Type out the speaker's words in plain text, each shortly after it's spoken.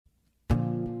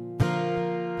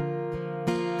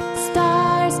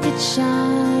could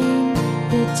shine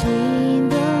between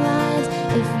the lines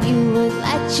if you would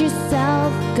let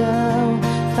yourself go.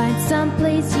 Find some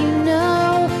place you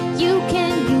know you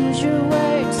can use your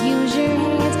words, use your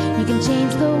hands. You can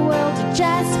change the world, you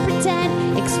just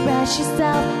pretend. Express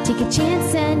yourself, take a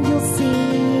chance, and you'll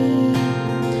see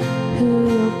who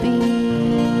you'll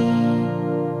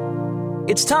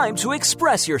be. It's time to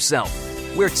express yourself,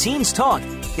 where teens talk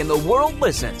and the world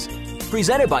listens.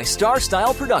 Presented by Star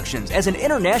Style Productions as an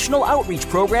international outreach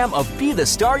program of Be the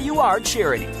Star You Are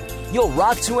charity. You'll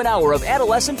rock to an hour of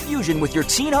adolescent fusion with your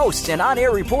teen hosts and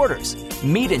on-air reporters.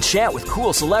 Meet and chat with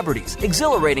cool celebrities,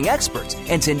 exhilarating experts,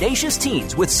 and tenacious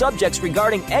teens with subjects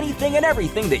regarding anything and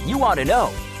everything that you want to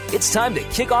know. It's time to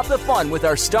kick off the fun with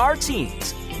our star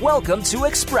teens. Welcome to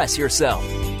Express Yourself.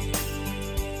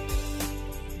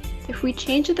 If we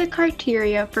change the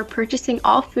criteria for purchasing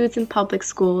all foods in public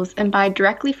schools and buy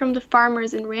directly from the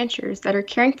farmers and ranchers that are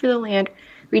caring for the land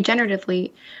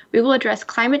regeneratively, we will address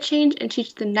climate change and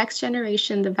teach the next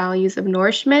generation the values of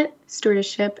nourishment,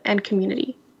 stewardship, and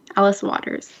community. Alice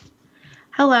Waters.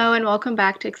 Hello and welcome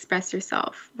back to Express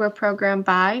Yourself. We're a program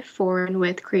by, for, and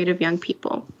with creative young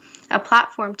people, a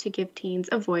platform to give teens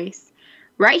a voice,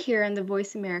 right here on the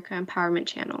Voice America Empowerment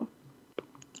Channel.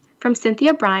 From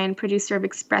Cynthia Bryan, producer of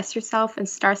Express Yourself and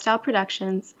Star Style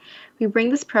Productions, we bring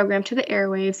this program to the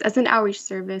airwaves as an outreach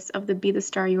service of the Be the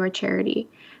Star You Are charity,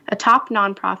 a top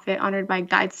nonprofit honored by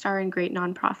GuideStar and great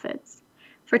nonprofits.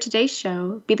 For today's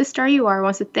show, Be the Star You Are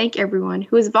wants to thank everyone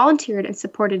who has volunteered and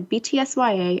supported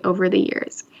BTSYA over the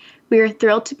years. We are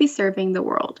thrilled to be serving the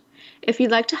world. If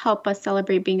you'd like to help us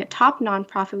celebrate being a top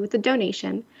nonprofit with a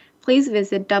donation, please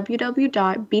visit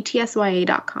www.btsya.com.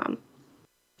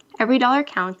 Every dollar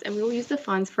counts, and we will use the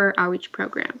funds for our outreach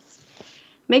programs.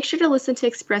 Make sure to listen to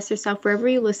Express Yourself wherever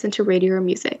you listen to radio or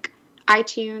music: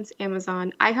 iTunes,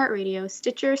 Amazon, iHeartRadio,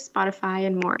 Stitcher, Spotify,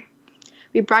 and more.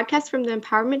 We broadcast from the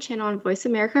Empowerment Channel on Voice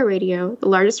America Radio, the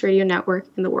largest radio network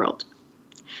in the world.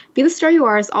 Be the Star You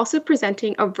Are is also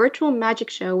presenting a virtual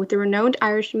magic show with the renowned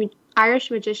Irish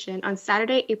magician on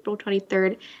Saturday, April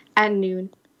 23rd at noon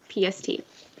PST.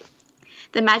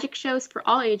 The magic show is for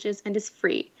all ages and is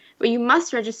free, but you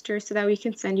must register so that we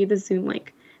can send you the Zoom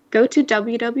link. Go to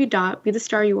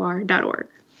www.bethestaryouare.org.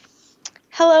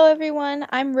 Hello, everyone.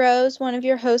 I'm Rose, one of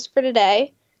your hosts for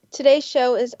today. Today's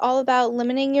show is all about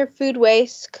limiting your food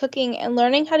waste, cooking, and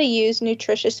learning how to use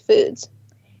nutritious foods.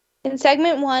 In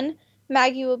segment 1,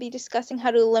 Maggie will be discussing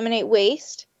how to eliminate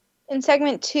waste. In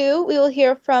segment 2, we will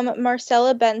hear from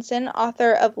Marcella Benson,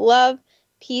 author of Love,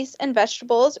 Peace, and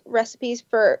Vegetables, Recipes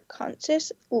for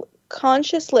Conscious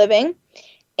Living.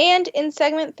 And in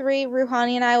segment 3,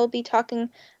 Ruhani and I will be talking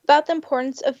about the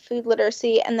importance of food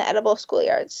literacy and the edible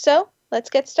schoolyards. So, let's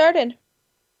get started.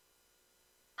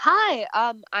 Hi,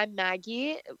 I'm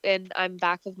Maggie, and I'm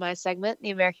back with my segment, The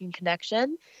American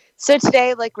Connection. So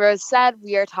today, like Rose said,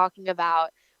 we are talking about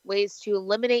ways to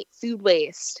eliminate food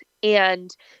waste.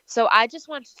 And so I just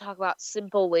want to talk about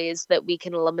simple ways that we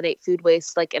can eliminate food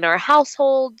waste, like in our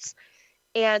households.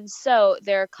 And so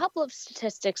there are a couple of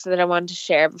statistics that I wanted to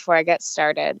share before I get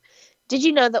started. Did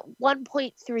you know that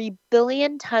 1.3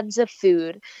 billion tons of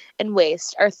food and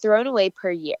waste are thrown away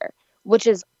per year, which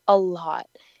is a lot?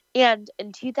 And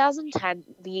in 2010,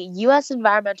 the U.S.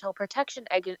 Environmental Protection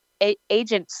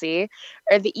Agency,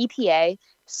 or the EPA,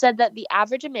 said that the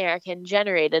average American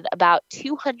generated about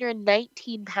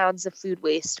 219 pounds of food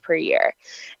waste per year.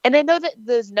 And I know that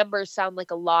those numbers sound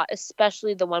like a lot,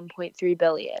 especially the 1.3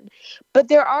 billion. But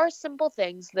there are simple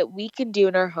things that we can do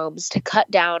in our homes to cut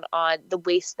down on the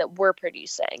waste that we're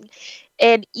producing.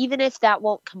 And even if that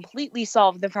won't completely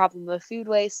solve the problem of food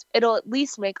waste, it'll at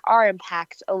least make our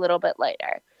impact a little bit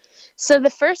lighter. So the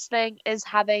first thing is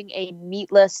having a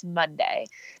meatless Monday.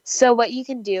 So what you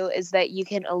can do is that you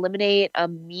can eliminate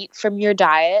meat from your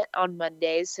diet on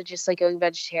Mondays, so just like going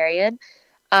vegetarian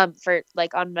for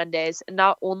like on Mondays. And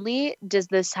not only does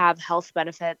this have health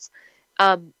benefits,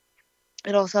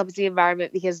 it also helps the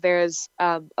environment because there's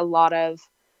a lot of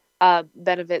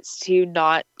benefits to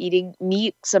not eating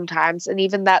meat sometimes, and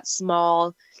even that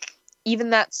small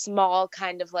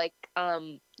kind of like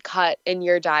cut in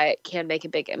your diet can make a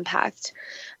big impact.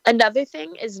 Another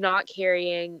thing is not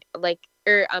carrying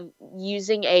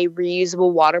using a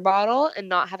reusable water bottle and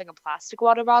not having a plastic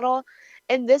water bottle.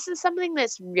 And this is something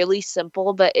that's really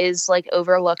simple but is like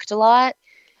overlooked a lot.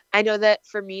 I know that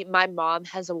for me, my mom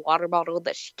has a water bottle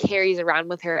that she carries around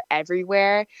with her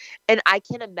everywhere. And I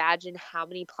can imagine how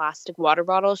many plastic water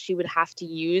bottles she would have to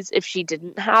use if she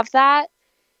didn't have that.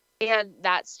 And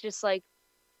that's just like,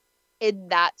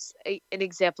 and that's an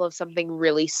example of something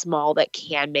really small that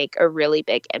can make a really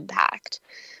big impact.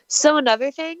 So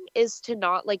another thing is to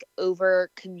not like over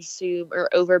consume or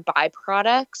overbuy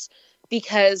products,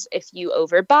 because if you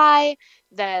overbuy,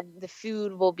 then the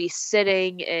food will be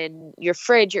sitting in your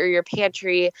fridge or your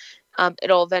pantry.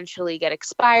 It'll eventually get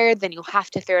expired. Then you'll have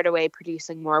to throw it away,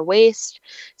 producing more waste.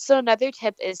 So another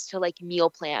tip is to like meal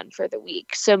plan for the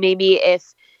week. So maybe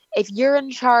if you're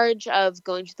in charge of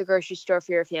going to the grocery store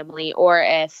for your family, or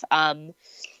if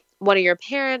one of your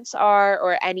parents are,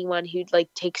 or anyone who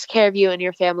like takes care of you and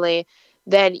your family,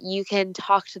 then you can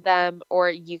talk to them, or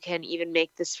you can even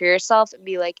make this for yourself and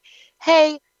be like,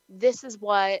 hey, this is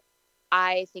what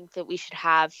I think that we should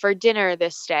have for dinner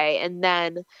this day. And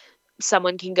then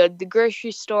someone can go to the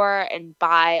grocery store and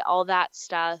buy all that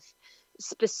stuff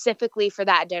specifically for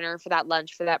that dinner, for that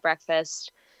lunch, for that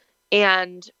breakfast.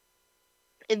 And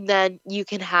then you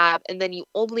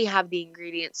only have the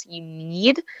ingredients you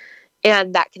need,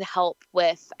 and that can help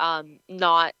with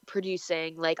not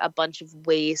producing like a bunch of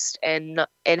waste and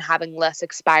having less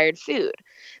expired food.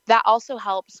 That also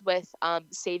helps with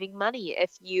saving money.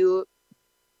 If you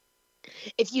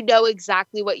know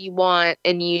exactly what you want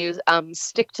and you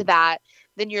stick to that,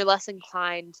 then you're less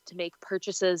inclined to make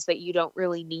purchases that you don't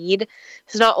really need.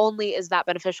 So not only is that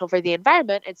beneficial for the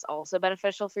environment, it's also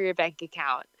beneficial for your bank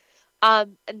account.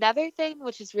 Another thing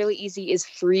which is really easy is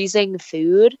freezing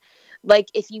food. Like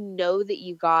if you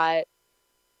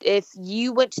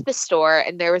went to the store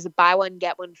and there was a buy one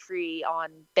get one free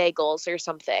on bagels or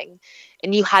something,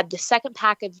 and you had the second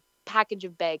package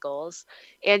of bagels,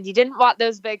 and you didn't want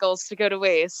those bagels to go to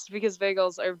waste because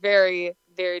bagels are very,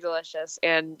 very delicious,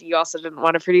 and you also didn't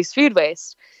want to produce food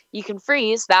waste, you can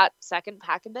freeze that second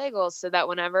pack of bagels so that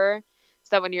when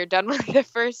you're done with the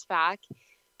first pack,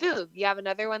 boom, you have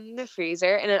another one in the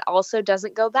freezer, and it also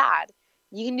doesn't go bad.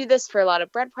 You can do this for a lot of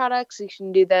bread products. You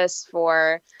can do this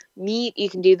for meat. You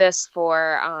can do this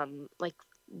for like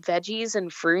veggies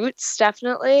and fruits,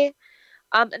 definitely.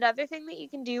 Another thing that you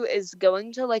can do is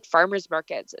going to like farmers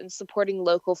markets and supporting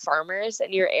local farmers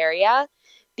in your area,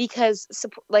 because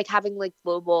like having like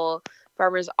global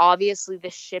farmers, obviously the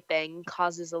shipping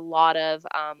causes a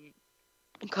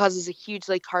huge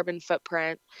like carbon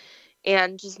footprint,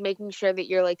 and just making sure that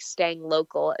you're like staying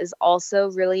local is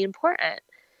also really important.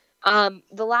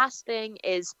 The last thing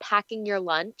is packing your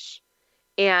lunch,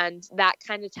 and that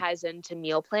kind of ties into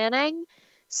meal planning.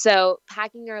 So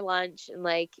packing your lunch, and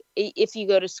like if you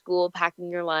go to school, packing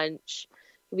your lunch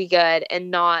would be good, and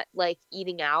not like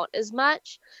eating out as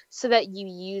much, so that you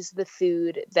use the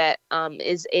food that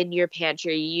is in your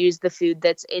pantry. You use the food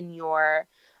that's in your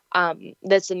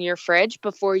fridge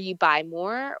before you buy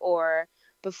more, or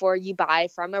before you buy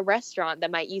from a restaurant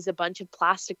that might use a bunch of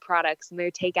plastic products in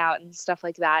their takeout and stuff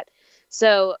like that.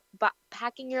 So, but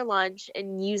packing your lunch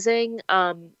and using,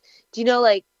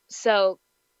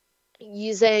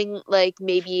 using like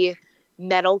maybe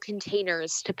metal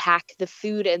containers to pack the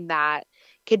food in that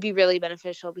could be really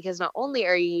beneficial, because not only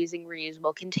are you using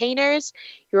reusable containers,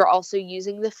 you're also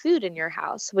using the food in your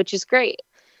house, which is great.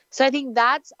 So I think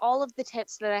that's all of the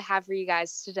tips that I have for you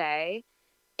guys today.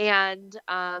 And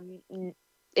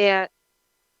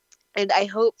and I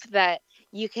hope that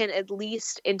you can at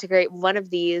least integrate one of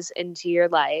these into your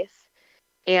life.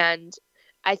 And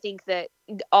I think that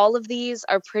all of these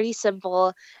are pretty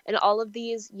simple, and all of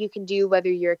these you can do whether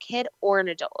you're a kid or an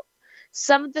adult.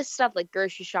 Some of the stuff like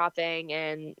grocery shopping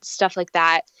and stuff like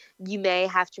that, you may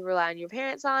have to rely on your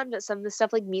parents on, but some of the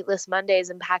stuff like Meatless Mondays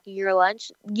and packing your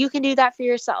lunch, you can do that for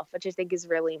yourself, which I think is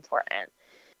really important.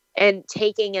 And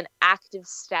taking an active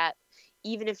step,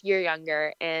 even if you're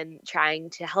younger, and trying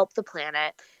to help the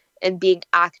planet and being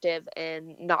active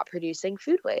in not producing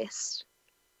food waste.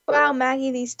 Wow, Maggie,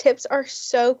 these tips are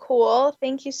so cool.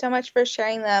 Thank you so much for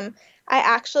sharing them. I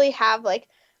actually have like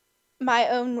my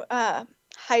own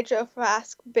Hydro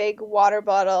Flask big water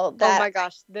bottle that, oh my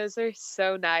gosh, those are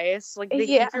so nice. Like they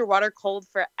keep your water cold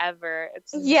forever.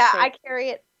 I carry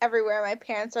it everywhere. My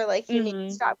parents are like, you need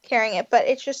to stop carrying it, but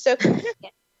it's just so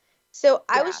convenient. So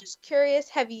I was just curious,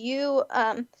 have you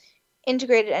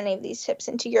integrated any of these tips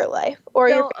into your life or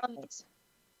your families?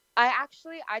 I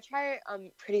try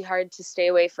pretty hard to stay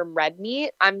away from red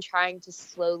meat. I'm trying to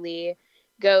slowly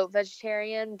go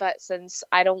vegetarian, but since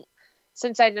I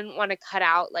didn't want to cut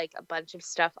out like a bunch of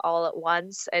stuff all at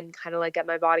once and kind of like get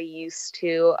my body used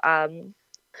to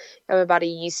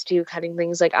cutting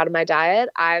things like out of my diet,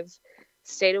 I've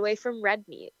stayed away from red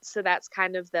meat. So that's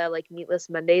kind of the like Meatless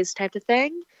Mondays type of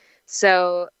thing.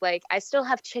 So like I still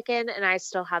have chicken and I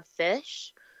still have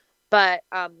fish, but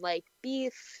like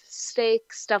beef,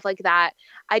 steak, stuff like that,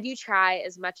 I do try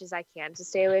as much as I can to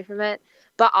stay away from it.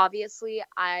 But obviously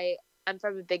I'm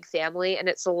from a big family, and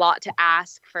it's a lot to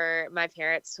ask for my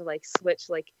parents to like switch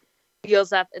like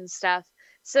wheels up and stuff.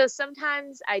 So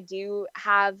sometimes I do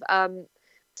have red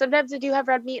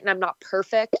meat, and I'm not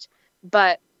perfect,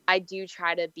 but I do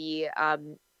try to be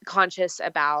conscious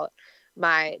about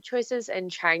my choices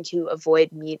and trying to avoid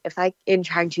red meat if I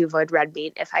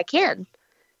can.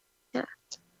 Yeah.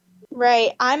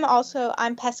 Right. I'm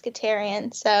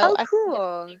pescatarian, so cool.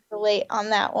 I can relate on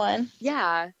that one.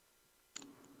 Yeah.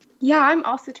 Yeah, I'm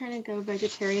also trying to go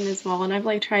vegetarian as well, and I've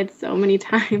like tried so many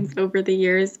times over the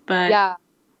years, but Yeah.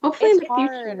 hopefully It's in the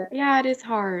future. Yeah, it is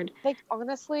hard. Like,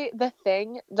 honestly, the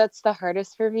thing that's the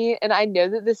hardest for me, and I know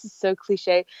that this is so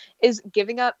cliche, is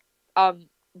giving up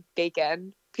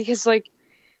bacon. Because, like,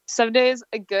 some days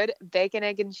a good bacon,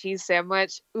 egg, and cheese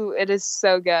sandwich, ooh, it is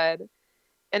so good.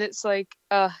 And it's like,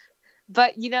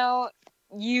 but, you know,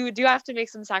 you do have to make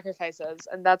some sacrifices,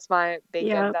 and that's my bacon.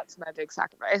 Yeah. That's my big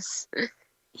sacrifice.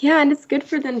 Yeah, and it's good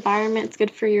for the environment. It's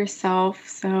good for yourself.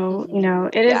 So, you know,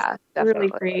 it is really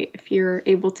great if you're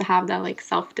able to have that like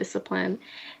self-discipline.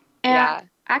 And I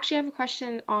actually have a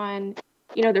question on,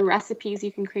 you know, the recipes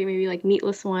you can create, maybe like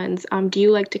meatless ones. Do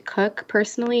you like to cook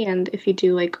personally? And if you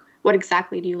do, like, what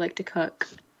exactly do you like to cook?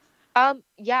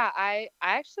 Yeah, I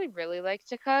actually really like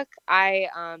to cook. I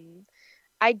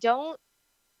don't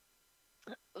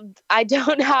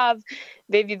have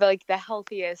maybe like the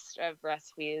healthiest of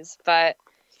recipes, but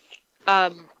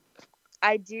I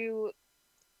do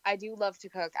love to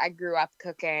cook. I grew up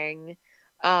cooking.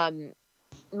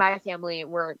 My family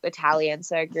were Italian,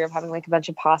 so I grew up having like a bunch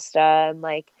of pasta and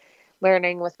like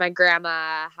learning with my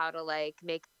grandma how to like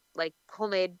make like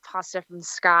homemade pasta from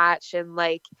scratch and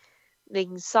like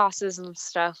making sauces and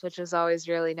stuff, which was always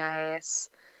really nice.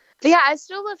 But yeah, I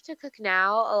still love to cook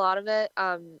now. A lot of it,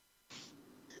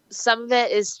 some of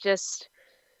it is just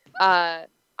I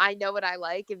know what I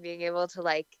like, and being able to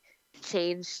like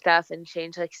change stuff and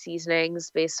change like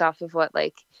seasonings based off of what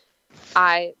like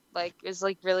I like is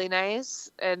like really nice.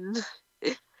 And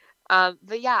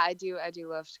but yeah, I do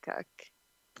love to cook.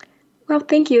 Well,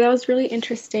 thank you. That was really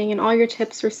interesting, and all your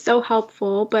tips were so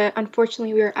helpful, but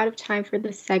unfortunately we are out of time for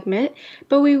this segment.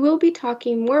 But we will be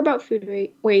talking more about food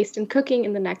waste and cooking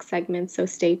in the next segment, so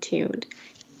stay tuned.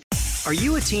 Are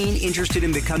you a teen interested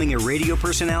in becoming a radio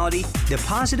personality? The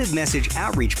Positive Message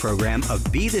Outreach Program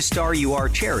of Be the Star You Are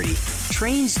charity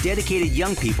trains dedicated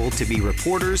young people to be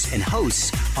reporters and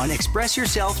hosts on Express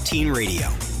Yourself Teen Radio.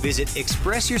 Visit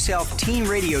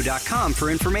expressyourselfteenradio.com for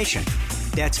information.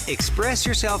 That's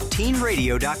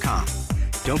expressyourselfteenradio.com.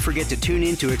 Don't forget to tune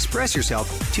in to Express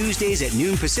Yourself Tuesdays at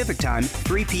noon Pacific Time,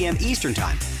 3 p.m. Eastern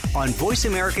Time on Voice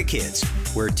America Kids,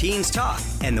 where teens talk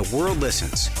and the world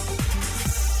listens.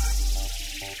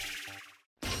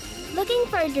 Looking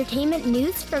for entertainment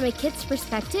news from a kid's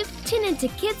perspective? Tune into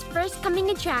Kids First Coming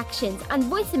Attractions on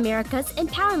Voice America's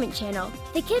Empowerment Channel.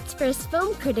 The Kids First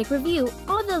Film Critic review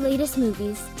all the latest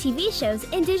movies, TV shows,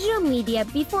 and digital media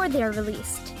before they're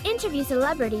released. Interview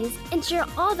celebrities and share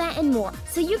all that and more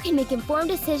so you can make informed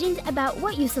decisions about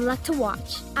what you select to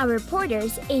watch. Our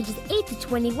reporters, ages 8 to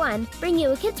 21, bring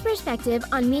you a kid's perspective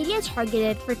on media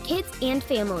targeted for kids and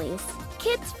families.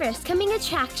 Kids First Coming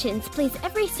Attractions plays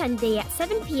every Sunday at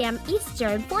 7 p.m.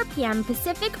 Eastern, 4 p.m.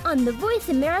 Pacific on the Voice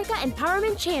America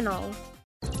Empowerment Channel.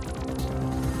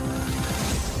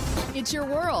 It's your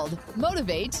world.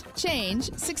 Motivate,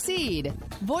 change, succeed.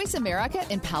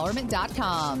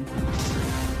 VoiceAmericaEmpowerment.com.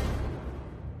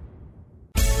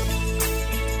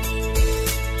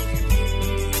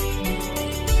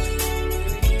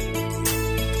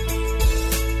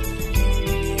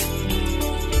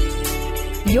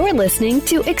 You're listening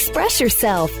to Express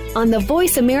Yourself on the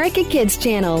Voice America Kids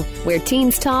channel, where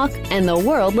teens talk and the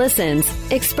world listens.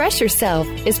 Express Yourself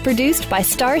is produced by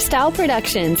Star Style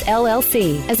Productions,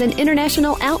 LLC, as an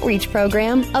international outreach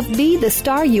program of Be the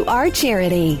Star You Are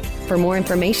charity. For more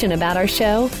information about our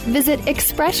show, visit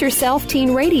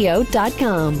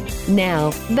expressyourselfteenradio.com.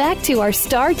 Now, back to our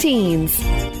star teens.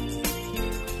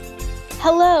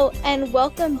 Hello and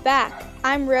welcome back.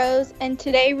 I'm Rose, and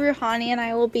today Ruhani and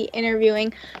I will be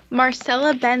interviewing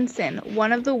Marcella Benson,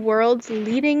 one of the world's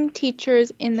leading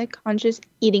teachers in the conscious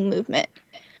eating movement.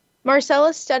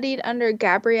 Marcella studied under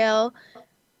Gabrielle,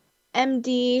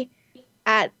 MD,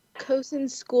 at Kosin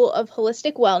School of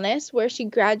Holistic Wellness, where she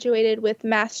graduated with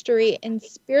mastery in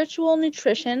spiritual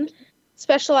nutrition,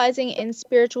 specializing in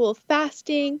spiritual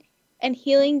fasting and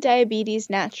healing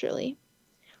diabetes naturally.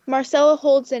 Marcella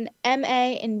holds an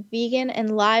MA in Vegan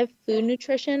and Live Food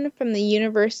Nutrition from the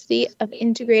University of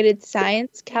Integrated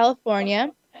Science,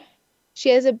 California.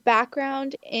 She has a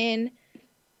background in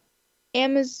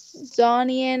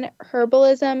Amazonian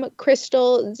herbalism,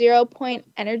 crystal, 0 point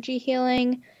energy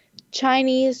healing,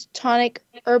 Chinese tonic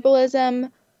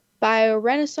herbalism,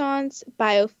 biorenaissance,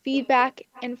 biofeedback,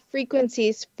 and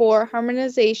frequencies for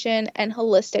harmonization and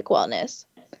holistic wellness.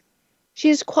 She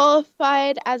is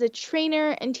qualified as a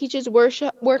trainer and teaches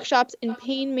workshops in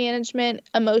pain management,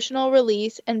 emotional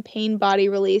release, and pain body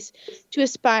release to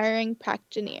aspiring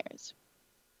practitioners.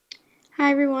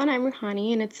 Hi everyone, I'm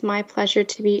Ruhani, and it's my pleasure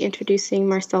to be introducing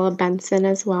Marcella Benson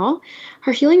as well.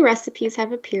 Her healing recipes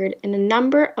have appeared in a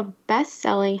number of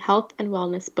best-selling health and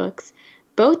wellness books,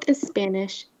 both in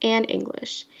Spanish and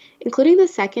English, including the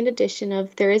second edition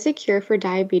of There is a Cure for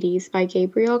Diabetes by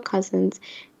Gabriel Cousens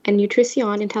and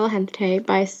Nutrición Inteligente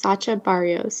by Sacha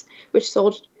Barrios, which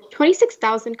sold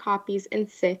 26,000 copies in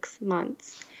 6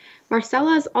 months.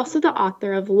 Marcella is also the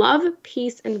author of Love,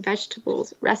 Peace, and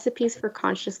Vegetables, Recipes for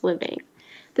Conscious Living.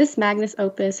 This magnus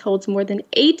opus holds more than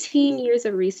 18 years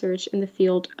of research in the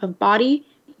field of body,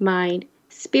 mind,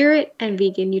 spirit, and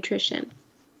vegan nutrition.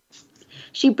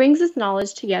 She brings this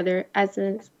knowledge together as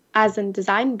a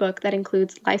design book that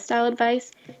includes lifestyle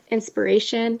advice,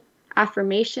 inspiration,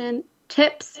 affirmation,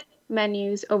 tips,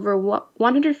 menus, over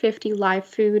 150 live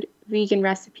food, vegan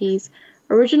recipes,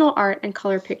 original art, and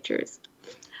color pictures.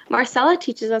 Marcella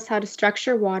teaches us how to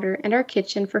structure water and our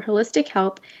kitchen for holistic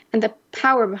health and the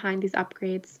power behind these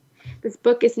upgrades. This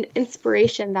book is an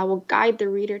inspiration that will guide the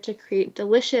reader to create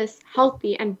delicious,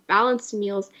 healthy, and balanced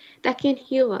meals that can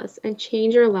heal us and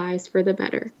change our lives for the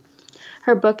better.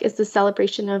 Her book is the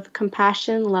celebration of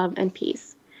compassion, love, and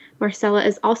peace. Marcella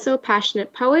is also a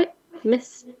passionate poet,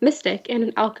 mystic, and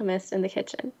an alchemist in the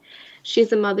kitchen. She is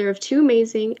the mother of 2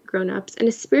 amazing grown-ups and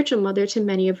a spiritual mother to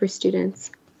many of her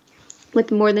students. With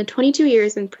more than 22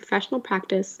 years in professional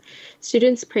practice,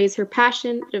 students praise her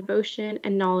passion, devotion,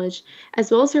 and knowledge, as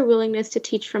well as her willingness to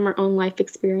teach from her own life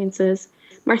experiences.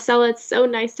 Marcella, it's so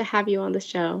nice to have you on the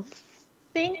show.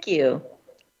 Thank you.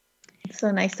 It's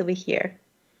so nice to be here.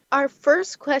 Our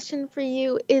first question for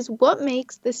you is, what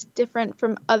makes this different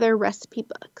from other recipe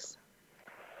books?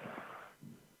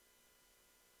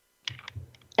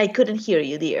 I couldn't hear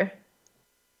you, dear.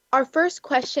 Our first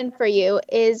question for you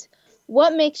is,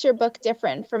 what makes your book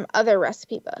different from other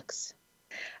recipe books?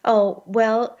 Oh,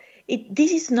 well,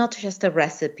 this is not just a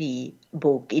recipe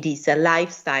book. It is a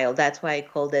lifestyle. That's why I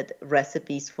called it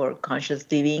Recipes for Conscious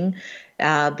Living,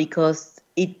 because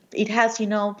it has,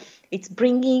 it's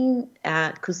bringing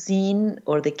cuisine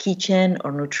or the kitchen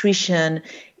or nutrition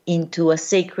into a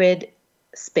sacred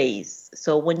space.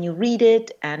 So when you read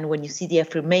it and when you see the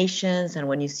affirmations and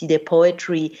when you see the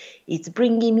poetry, it's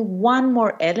bringing one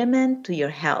more element to your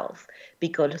health,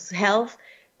 because health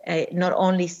not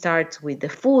only starts with the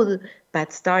food,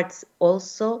 but starts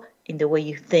also in the way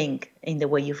you think, in the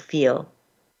way you feel.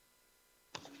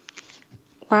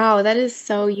 Wow, that is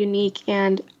so unique.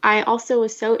 And I also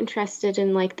was so interested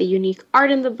in the unique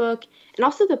art in the book and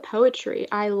also the poetry.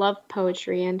 I love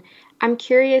poetry, and I'm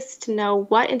curious to know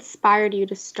what inspired you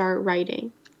to start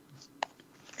writing.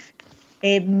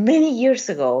 Many years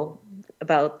ago,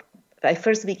 I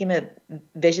first became a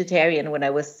vegetarian when I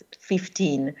was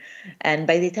 15. And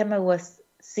by the time I was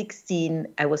 16,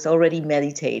 I was already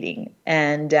meditating.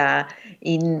 And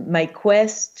in my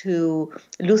quest to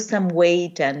lose some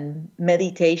weight and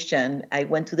meditation, I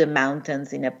went to the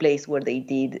mountains in a place where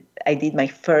I did my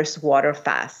first water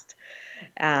fast.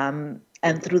 And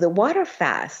through the water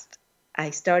fast, I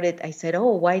said,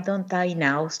 oh, why don't I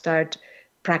now start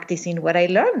practicing what I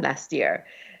learned last year?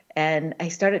 And I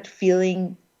started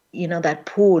feeling, that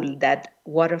pull that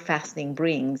water fasting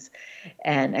brings.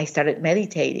 And I started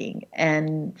meditating.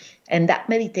 And that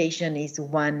meditation is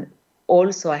one.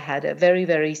 Also, I had a very,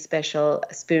 very special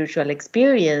spiritual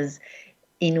experience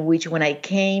in which when I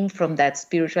came from that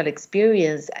spiritual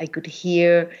experience, I could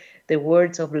hear the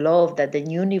words of love that the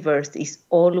universe is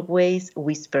always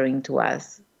whispering to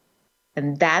us.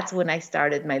 And that's when I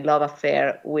started my love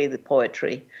affair with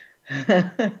poetry.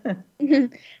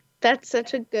 That's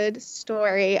such a good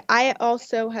story. I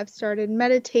also have started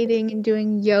meditating and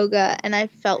doing yoga, and I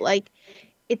felt like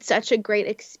it's such a great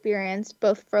experience,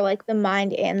 both for the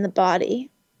mind and the body.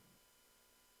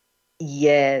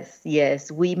 Yes,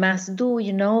 we must do,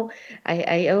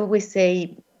 I always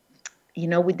say,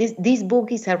 with this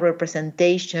book is a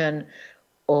representation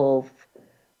of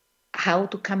how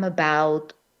to come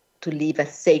about to live a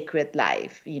sacred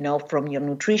life, from your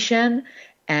nutrition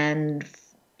and,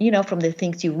 from the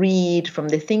things you read, from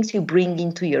the things you bring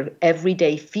into your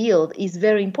everyday field is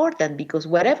very important, because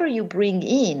whatever you bring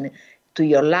in to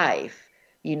your life,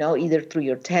 either through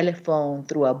your telephone,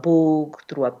 through a book,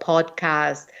 through a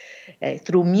podcast,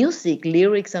 through music,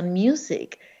 lyrics on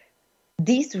music,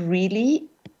 this really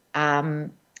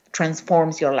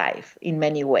transforms your life in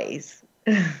many ways.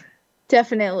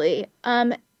 Definitely.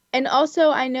 And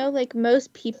also, I know like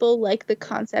most people like the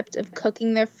concept of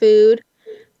cooking their food,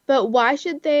 but why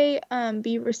should they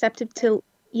be receptive to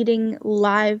eating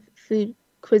live food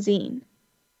cuisine?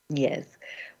 Yes.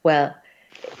 Well,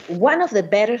 one of the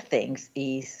better things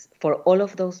is for all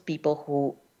of those people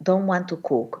who don't want to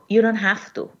cook, you don't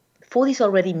have to. Food is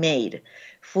already made.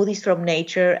 Food is from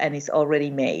nature and it's already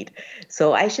made.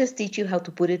 So I just teach you how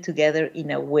to put it together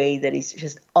in a way that is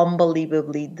just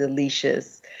unbelievably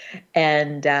delicious.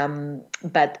 And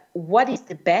but what is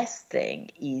the best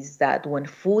thing is that when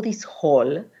food is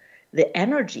whole, the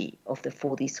energy of the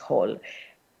food is whole.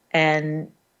 And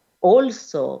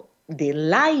also the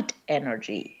light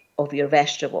energy of your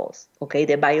vegetables, okay,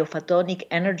 the biophotonic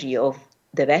energy of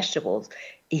the vegetables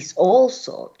is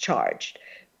also charged,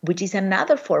 which is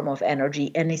another form of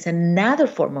energy and is another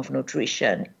form of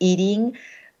nutrition. Eating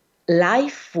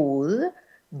live food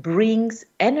brings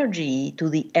energy to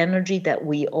the energy that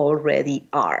we already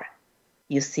are.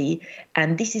 You see,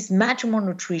 and this is much more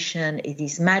nutrition. It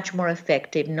is much more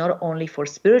effective, not only for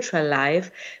spiritual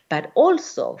life, but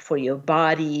also for your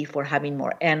body, for having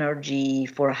more energy,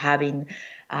 for having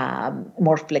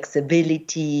more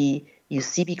flexibility. You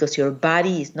see, because your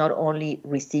body is not only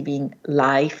receiving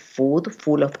live food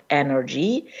full of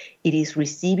energy, it is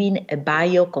receiving a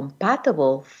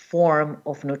biocompatible form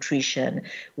of nutrition,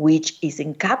 which is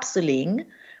encapsulating,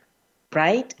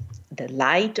 right, the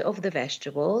light of the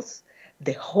vegetables,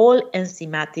 the whole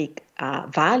enzymatic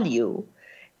value,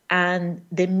 and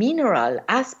the mineral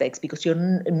aspects, because your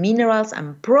minerals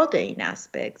and protein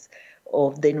aspects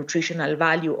of the nutritional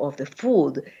value of the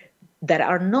food that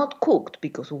are not cooked,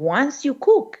 because once you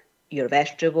cook your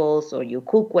vegetables or you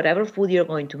cook whatever food you're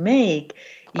going to make,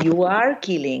 you are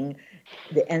killing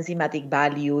the enzymatic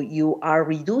value, you are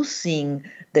reducing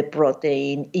the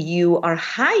protein, you are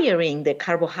hiring the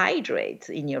carbohydrates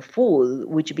in your food,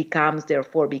 which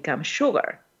therefore becomes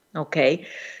sugar, okay?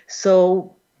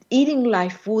 So eating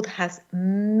live food has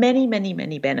many, many,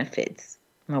 many benefits,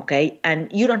 okay?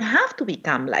 And you don't have to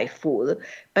become live food,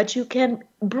 but you can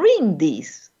bring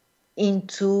this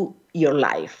into your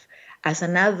life as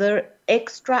another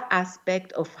extra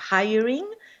aspect of hiring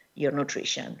your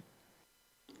nutrition.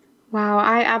 Wow,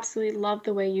 I absolutely love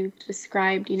the way you've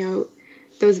described,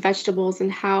 those vegetables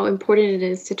and how important it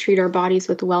is to treat our bodies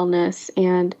with wellness.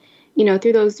 And,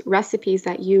 through those recipes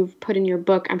that you've put in your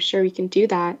book, I'm sure we can do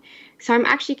that. So I'm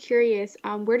actually curious,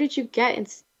 where did you get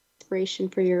inspiration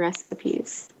for your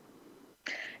recipes?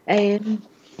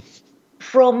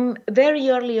 From very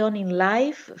early on in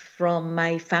life, from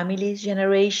my family's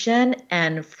generation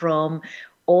and from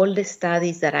all the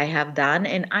studies that I have done,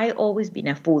 and I've always been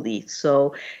a foodie.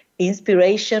 So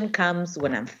inspiration comes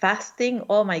when I'm fasting.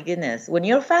 Oh my goodness. When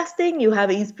you're fasting, you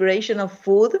have inspiration of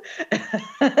food.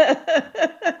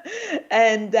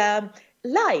 And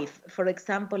life, for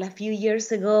example, a few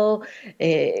years ago,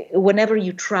 whenever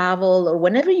you travel or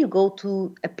whenever you go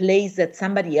to a place that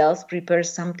somebody else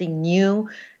prepares something new,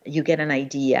 you get an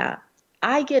idea.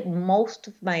 I get most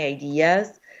of my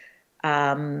ideas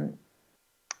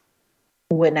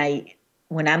when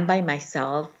I'm by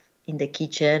myself in the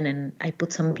kitchen and I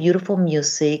put some beautiful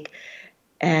music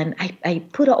and I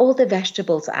put all the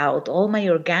vegetables out, all my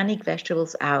organic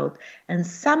vegetables out, and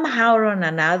somehow or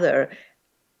another,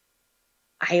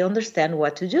 I understand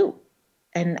what to do.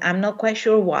 And I'm not quite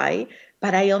sure why,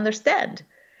 but I understand.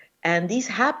 And this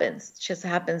just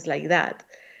happens like that.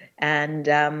 And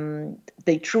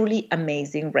they truly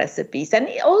amazing recipes. And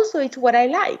also it's what I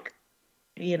like,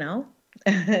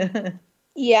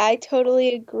 Yeah, I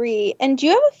totally agree. And do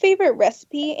you have a favorite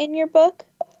recipe in your book?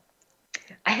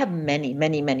 I have many,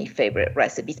 many, many favorite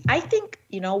recipes. I think,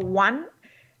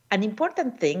 an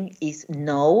important thing is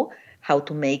know how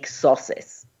to make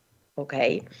sauces,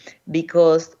 okay?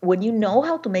 Because when you know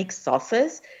how to make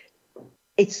sauces,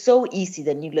 it's so easy.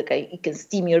 Then you can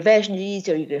steam your veggies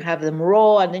or you can have them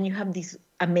raw and then you have this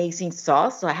amazing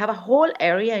sauce. So I have a whole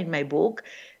area in my book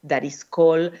that is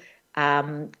called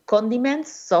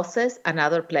condiments, sauces, and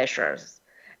other pleasures.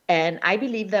 And I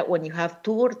believe that when you have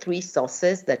 2 or 3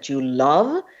 sauces that you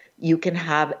love, you can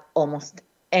have almost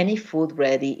any food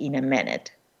ready in a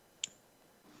minute.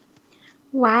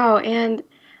 Wow. And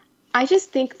I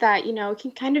just think that, it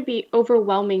can kind of be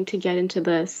overwhelming to get into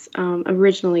this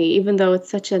originally, even though it's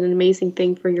such an amazing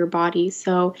thing for your body.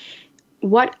 So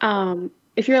what,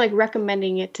 if you're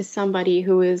recommending it to somebody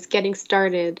who is getting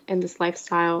started in this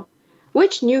lifestyle,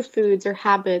 which new foods or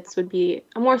habits would be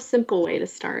a more simple way to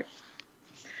start?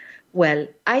 Well,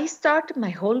 I started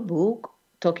my whole book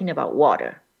talking about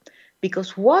water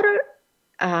because water,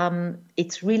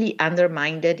 it's really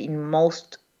undermined in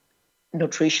most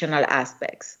nutritional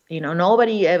aspects.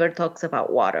 Nobody ever talks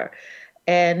about water.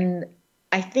 And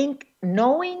I think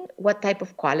knowing what type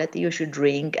of quality you should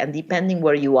drink, and depending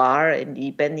where you are, and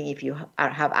depending if you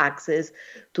have access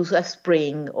to a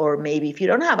spring, or maybe if you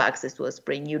don't have access to a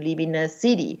spring, you live in a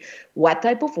city, what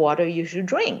type of water you should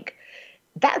drink.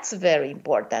 That's very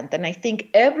important. And I think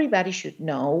everybody should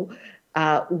know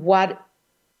what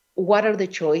are the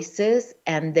choices,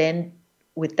 and then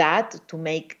with that to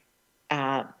make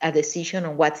a decision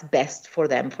on what's best for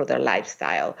them, for their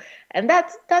lifestyle. And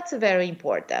that's very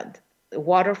important.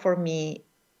 Water for me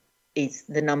is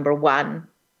the number one,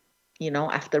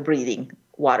 after breathing,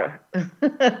 water.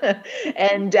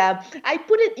 And I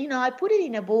put it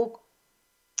in a book.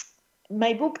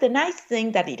 My book, the nice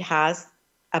thing that it has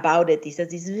about it is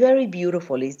that it's very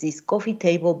beautiful. It's this coffee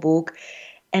table book.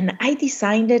 And I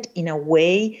designed it in a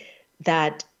way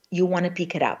that you want to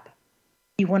pick it up.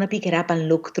 You want to pick it up and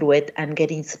look through it and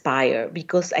get inspired.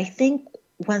 Because I think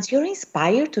once you're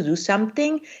inspired to do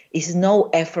something, it's no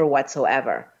effort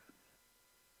whatsoever.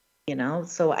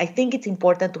 So I think it's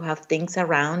important to have things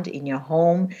around in your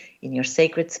home, in your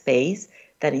sacred space,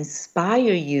 that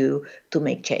inspire you to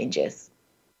make changes.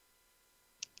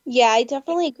 Yeah, I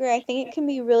definitely agree. I think it can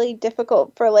be really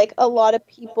difficult for a lot of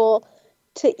people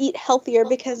to eat healthier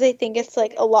because they think it's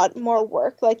a lot more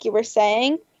work, like you were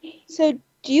saying. So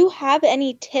do you have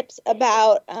any tips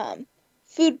about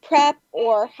food prep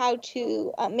or how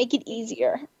to make it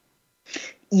easier?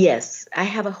 Yes, I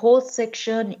have a whole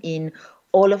section in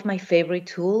all of my favorite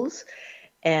tools,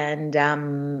 and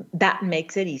that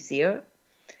makes it easier.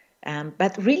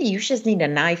 But really, you just need a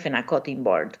knife and a cutting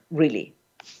board, really,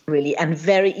 and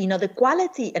the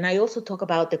quality. And I also talk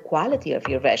about the quality of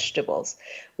your vegetables.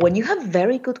 When you have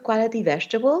very good quality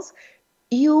vegetables,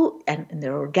 and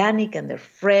they're organic and they're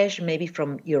fresh, maybe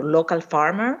from your local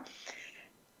farmer,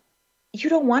 you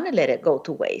don't want to let it go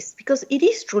to waste because it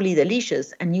is truly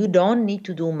delicious and you don't need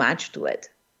to do much to it.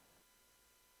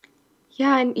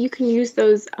 Yeah, and you can use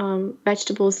those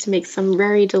vegetables to make some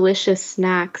very delicious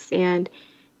snacks. And,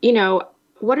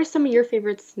 what are some of your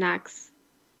favorite snacks?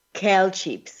 Kale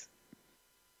chips.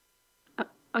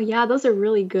 Oh, yeah, those are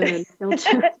really good. Kale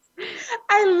chips.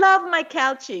 I love my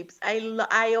kale chips.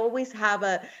 I always have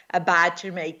a batch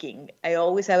making. I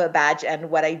always have a batch. And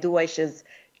what I do, I just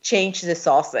change the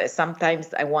sauces.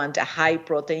 Sometimes I want a high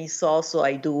protein sauce, so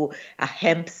I do a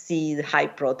hemp seed high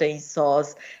protein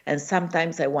sauce. And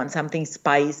sometimes I want something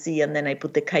spicy, and then I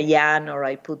put the cayenne or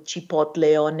I put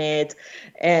chipotle on it.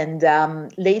 And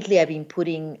lately I've been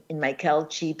putting in my kale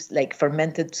chips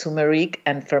fermented turmeric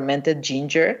and fermented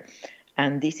ginger.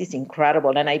 And this is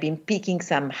incredible. And I've been picking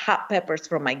some hot peppers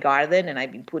from my garden, and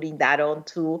I've been putting that on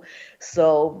too.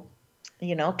 So,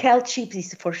 kale chips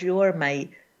is for sure my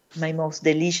most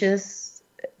delicious,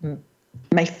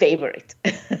 my favorite.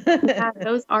 Yeah,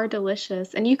 those are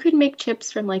delicious. And you could make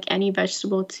chips from any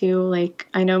vegetable too.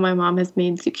 I know my mom has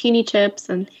made zucchini chips,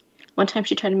 and one time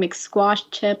she tried to make squash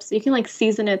chips. You can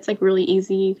season it. It's really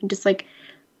easy. You can just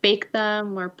bake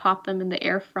them or pop them in the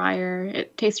air fryer.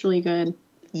 It tastes really good.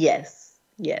 Yes.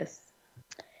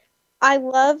 I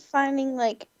love finding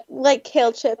like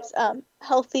kale chips,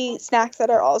 healthy snacks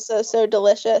that are also so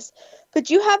delicious. But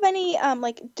do you have any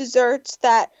desserts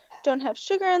that don't have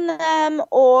sugar in them,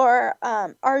 or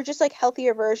are just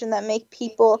healthier version that make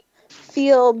people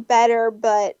feel better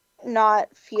but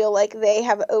not feel like they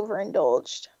have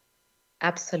overindulged?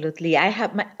 Absolutely. I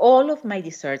have all of my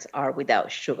desserts are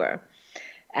without sugar,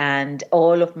 and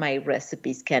all of my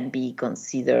recipes can be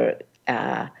considered.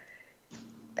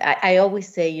 I always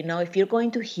say, if you're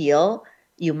going to heal,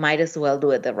 you might as well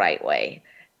do it the right way.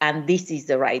 And this is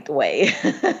the right way.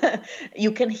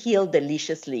 You can heal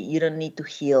deliciously. You don't need to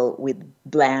heal with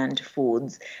bland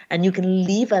foods. And you can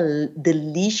live a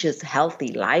delicious,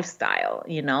 healthy lifestyle.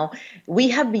 We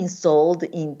have been sold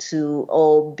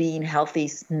into, being healthy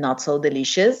is not so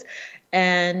delicious.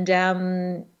 And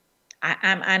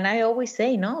I always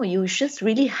say, no, you just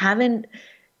really haven't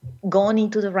gone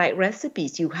into the right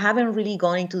recipes. You haven't really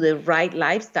gone into the right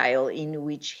lifestyle in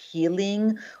which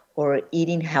healing or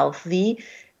eating healthy,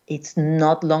 it's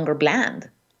not longer bland.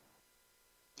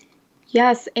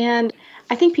 Yes, and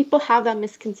I think people have that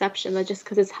misconception that just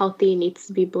because it's healthy, it needs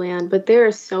to be bland. But there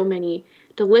are so many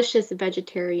delicious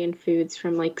vegetarian foods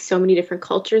from so many different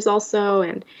cultures also,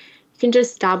 and you can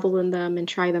just dabble in them and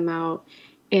try them out.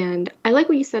 And I like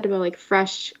what you said about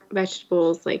fresh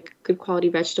vegetables, good quality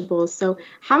vegetables. So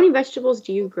how many vegetables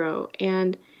do you grow?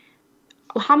 And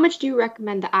how much do you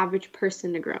recommend the average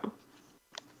person to grow?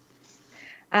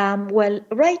 Well,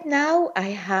 right now I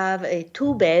have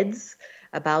 2 beds,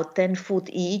 about 10 foot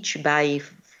each by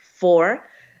 4.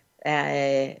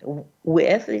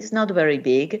 with. It's not very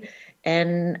big.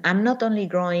 And I'm not only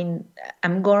growing,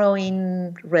 I'm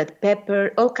growing red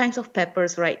pepper, all kinds of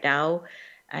peppers right now.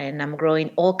 And I'm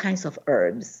growing all kinds of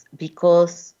herbs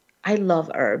because I love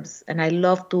herbs and I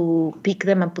love to pick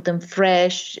them and put them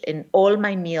fresh in all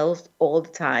my meals all the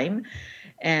time.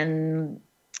 And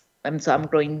so I'm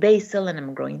growing basil and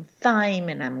I'm growing thyme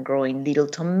and I'm growing little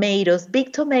tomatoes,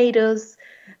 big tomatoes,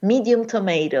 medium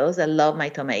tomatoes. I love my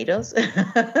tomatoes.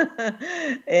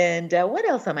 And what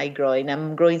else am I growing?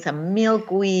 I'm growing some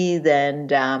milkweed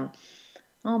and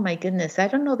oh my goodness, I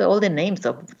don't know all the names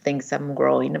of things I'm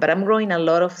growing, but I'm growing a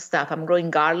lot of stuff. I'm growing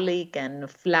garlic and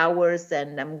flowers,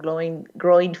 and I'm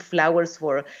growing flowers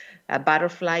for a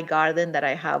butterfly garden that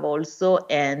I have also.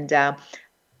 And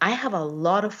I have a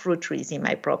lot of fruit trees in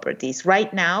my properties.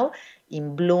 Right now,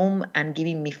 in bloom and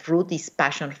giving me fruit is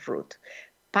passion fruit.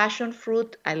 Passion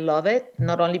fruit, I love it,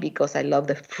 not only because I love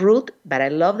the fruit, but I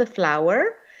love the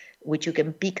flower, which you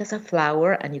can pick as a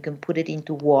flower and you can put it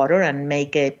into water and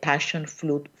make a passion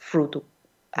fruit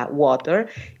water.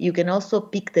 You can also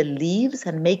pick the leaves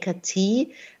and make a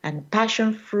tea. And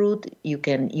passion fruit, you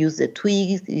can use the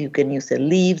twigs, you can use the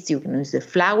leaves, you can use the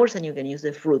flowers, and you can use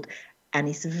the fruit. And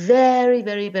it's very,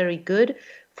 very, very good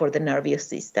for the nervous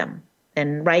system.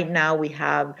 And right now we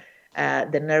have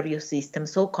the nervous system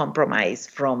so compromised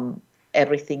from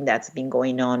everything that's been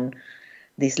going on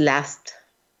these last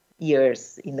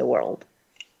years in the world.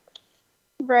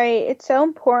 Right. It's so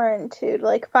important to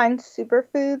find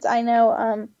superfoods. I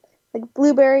know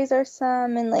blueberries are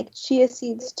some and chia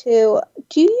seeds too.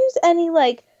 Do you use any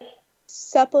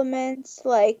supplements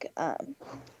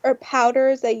or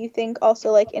powders that you think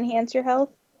also enhance your health?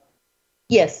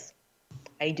 Yes,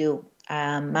 I do.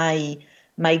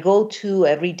 My go-to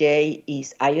every day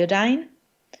is iodine.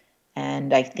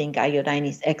 And I think iodine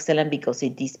is excellent because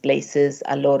it displaces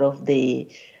a lot of the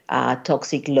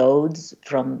toxic loads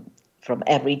from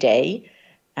every day,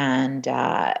 and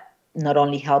not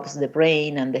only helps the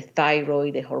brain and the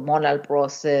thyroid, the hormonal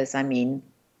process. I mean,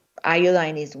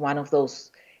 iodine is one of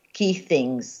those key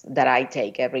things that I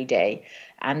take every day.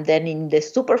 And then in the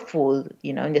superfood,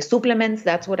 in the supplements,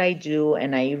 that's what I do.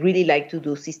 And I really like to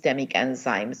do systemic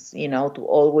enzymes, to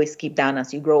always keep down.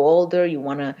 As you grow older, you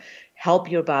want to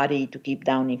help your body to keep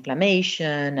down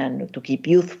inflammation and to keep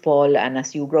youthful. And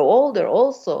as you grow older,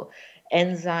 also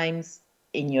enzymes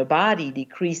in your body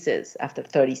decreases after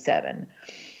 37.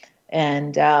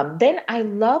 And then I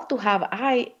love to have,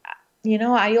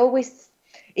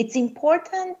 it's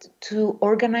important to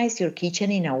organize your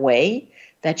kitchen in a way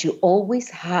that you always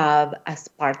have as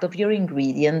part of your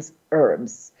ingredients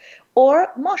herbs or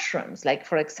mushrooms, like,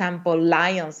 for example,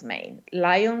 lion's mane.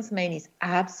 Lion's mane is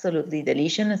absolutely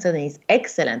delicious and it's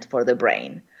excellent for the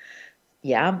brain.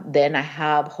 Yeah. Then I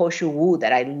have Hoshu Wu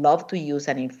that I love to use.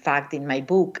 And in fact, in my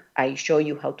book, I show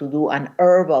you how to do an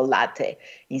herbal latte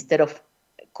instead of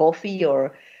coffee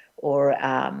or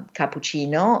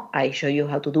cappuccino. I show you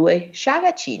how to do a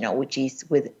shagachino, which is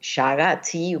with shaga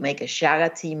tea. You make a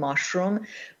shaga tea mushroom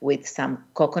with some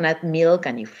coconut milk,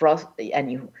 and you frost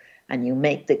and you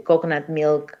make the coconut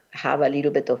milk have a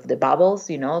little bit of the bubbles,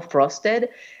 frosted,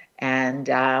 and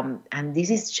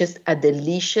this is just a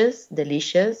delicious,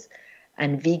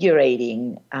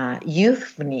 invigorating,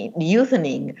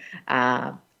 youthening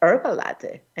herbal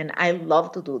latte, and I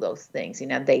love to do those things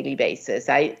in a daily basis.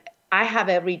 I have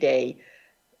every day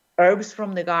herbs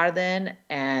from the garden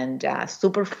and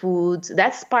superfoods.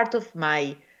 That's part of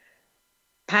my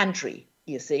pantry,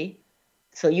 you see.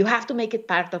 So you have to make it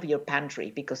part of your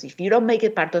pantry, because if you don't make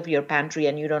it part of your pantry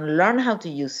and you don't learn how to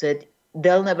use it,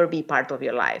 they'll never be part of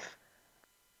your life.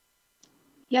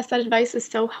 Yes, that advice is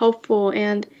so helpful,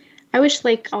 and I wish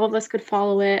all of us could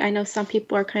follow it. I know some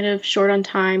people are kind of short on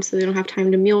time, so they don't have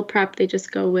time to meal prep. They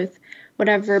just go with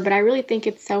whatever, but I really think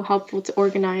it's so helpful to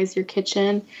organize your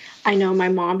kitchen. I know my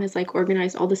mom has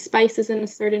organized all the spices in a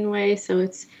certain way, so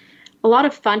it's a lot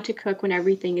of fun to cook when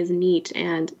everything is neat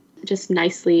and just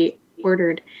nicely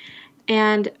ordered.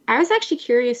 And I was actually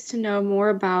curious to know more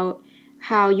about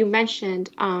how you mentioned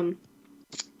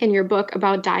in your book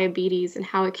about diabetes and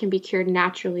how it can be cured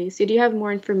naturally. So do you have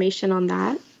more information on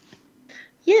that?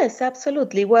 Yes,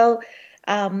 absolutely. Well,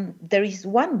 there is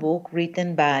one book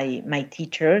written by my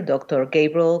teacher, Dr.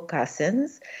 Gabriel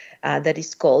Cousens, that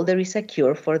is called There is a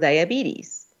Cure for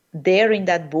Diabetes. There in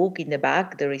that book, in the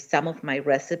back, there is some of my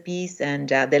recipes, and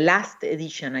the last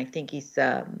edition, I think, is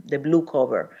the blue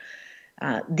cover.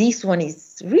 This one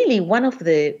is really one of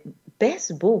the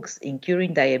best books in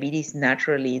curing diabetes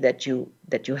naturally that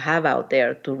you have out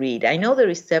there to read. I know there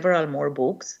is several more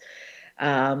books,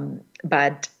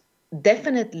 but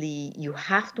definitely you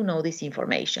have to know this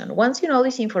information. Once you know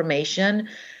this information,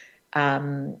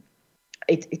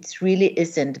 it really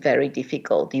isn't very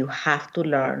difficult. You have to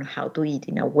learn how to eat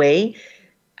in a way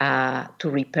to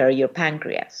repair your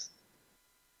pancreas.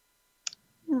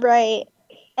 Right.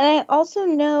 And I also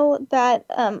know that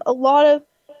a lot of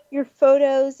your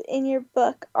photos in your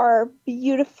book are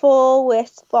beautiful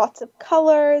with lots of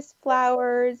colors,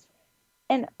 flowers,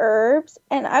 and herbs.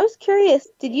 And I was curious,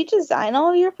 did you design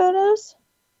all of your photos?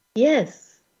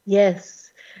 Yes.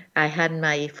 I had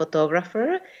my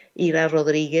photographer, Ira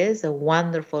Rodriguez, a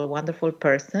wonderful, wonderful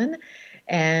person.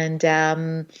 And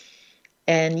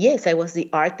yes, I was the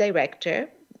art director,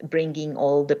 bringing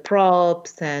all the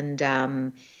props, and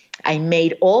I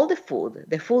made all the food.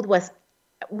 The food was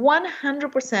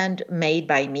 100% made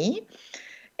by me.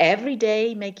 Every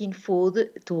day making food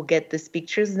to get these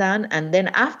pictures done, and then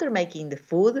after making the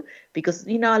food, because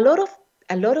a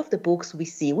lot of the books we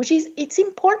see, it's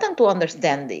important to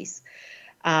understand this.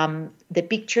 The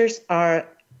pictures are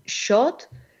shot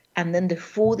and then the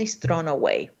food is thrown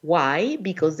away. Why?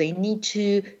 Because they need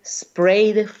to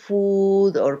spray the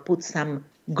food or put some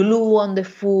glue on the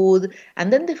food,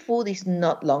 and then the food is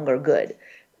not longer good.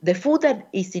 The food that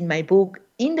is in my book,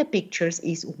 in the pictures,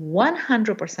 is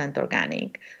 100%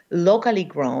 organic, locally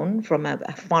grown from a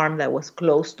farm that was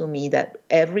close to me that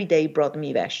every day brought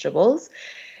me vegetables.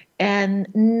 And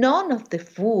none of the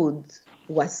food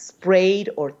was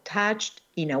sprayed or touched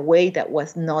in a way that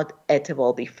was not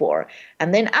edible before.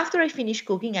 And then after I finished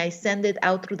cooking, I sent it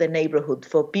out through the neighborhood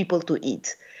for people to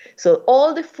eat. So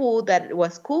all the food that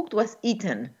was cooked was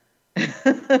eaten.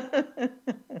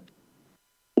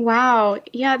 Wow.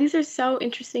 Yeah, these are so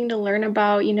interesting to learn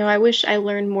about. I wish I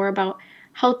learned more about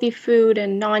healthy food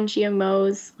and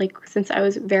non-GMOs, since I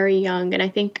was very young. And I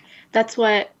think that's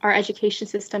what our education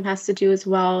system has to do as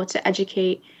well, to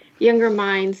educate younger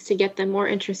minds, to get them more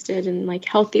interested in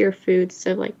healthier foods.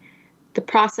 So the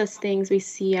processed things we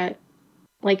see at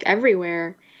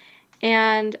everywhere.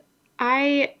 And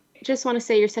I just want to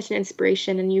say you're such an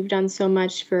inspiration, and you've done so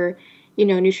much for,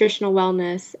 nutritional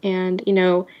wellness. And,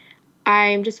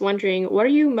 I'm just wondering, what are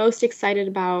you most excited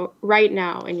about right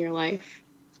now in your life?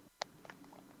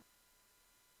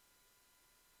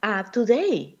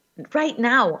 Today, right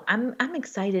now, I'm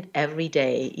excited every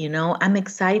day. I'm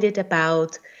excited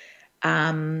about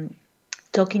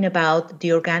talking about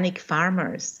the organic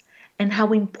farmers and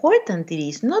how important it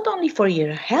is, not only for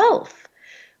your health,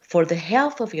 for the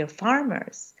health of your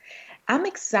farmers. I'm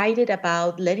excited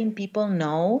about letting people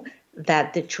know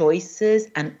that the choices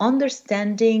and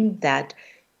understanding that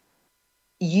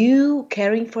you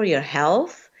caring for your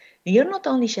health, you're not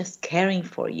only just caring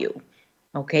for you,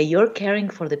 okay? You're caring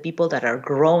for the people that are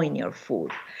growing your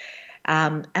food.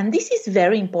 And this is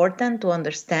very important to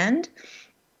understand,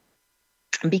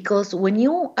 because when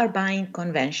you are buying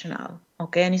conventional,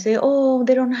 okay, and you say, oh,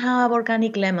 they don't have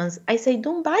organic lemons, I say,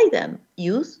 don't buy them.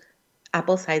 Use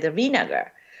apple cider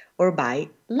vinegar. Or buy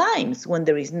limes when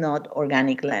there is not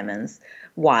organic lemons.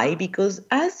 Why? Because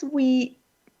as we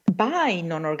buy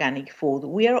non-organic food,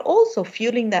 we are also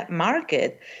fueling that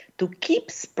market to keep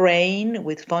spraying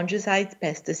with fungicides,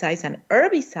 pesticides, and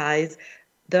herbicides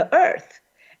the earth.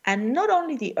 And not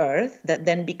only the earth, that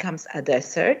then becomes a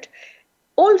desert,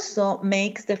 also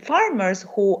makes the farmers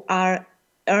who are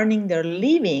earning their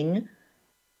living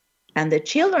and the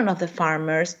children of the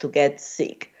farmers to get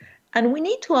sick. And we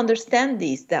need to understand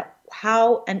this, that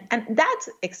how, and that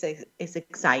is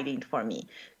exciting for me,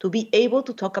 to be able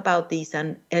to talk about this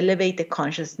and elevate the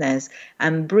consciousness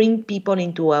and bring people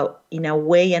into a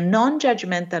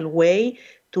non-judgmental way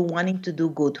to wanting to do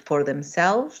good for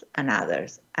themselves and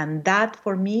others. And that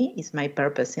for me is my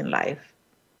purpose in life.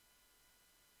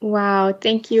 Wow,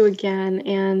 thank you again.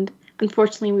 And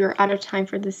unfortunately, we are out of time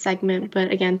for this segment.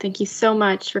 But again, thank you so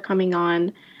much for coming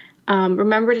on.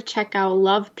 Remember to check out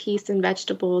Love, Peace, and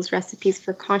Vegetables, Recipes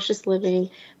for Conscious Living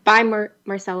by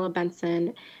Marcella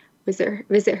Benson.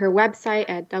 Visit her website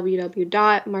at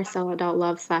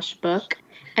www.marcella.love/book.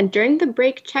 And during the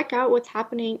break, check out what's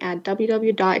happening at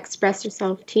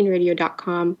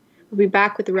www.expressyourselfteenradio.com. We'll be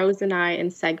back with Rose and I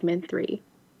in segment 3.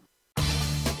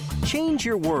 Change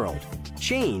your world.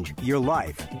 Change your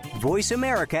life.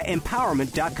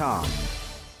 VoiceAmericaEmpowerment.com.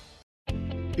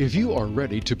 If you are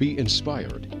ready to be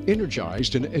inspired,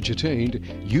 energized, and edutained,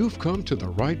 you've come to the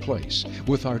right place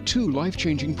with our 2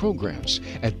 life-changing programs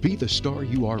at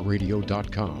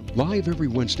BeTheStarYouAreRadio.com. Live every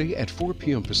Wednesday at 4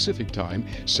 p.m. Pacific Time,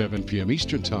 7 p.m.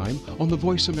 Eastern Time on the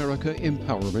Voice America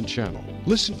Empowerment Channel.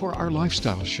 Listen for our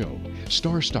lifestyle show,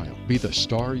 Star Style, Be the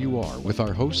Star You Are, with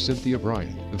our host, Cynthia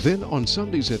Bryan. Then on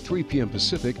Sundays at 3 p.m.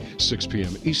 Pacific, 6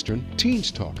 p.m. Eastern,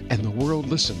 Teens Talk and the World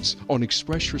Listens on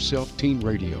Express Yourself Teen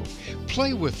Radio.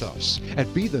 Play with us at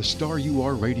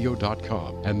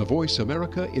BeTheStarYouAreRadio.com and the Voice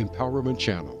America Empowerment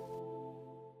Channel.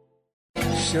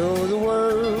 Show the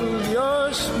world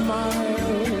your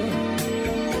smile.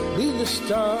 Be the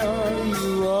star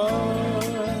you are.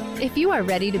 If you are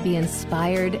ready to be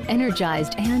inspired,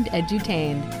 energized, and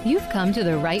edutained, you've come to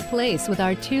the right place with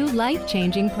our 2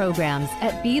 life-changing programs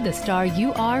at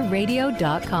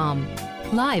BeTheStarYouAreRadio.com.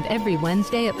 Live every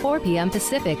Wednesday at 4 p.m.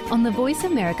 Pacific on the Voice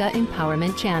America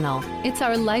Empowerment Channel. It's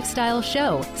our lifestyle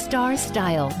show, Star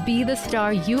Style, Be the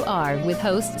Star You Are, with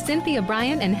hosts Cynthia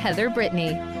Bryan and Heather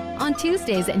Brittany. On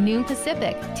Tuesdays at noon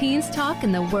Pacific, Teens Talk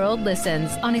and the World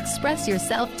Listens on Express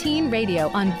Yourself Teen Radio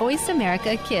on Voice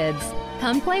America Kids.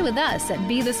 Come play with us at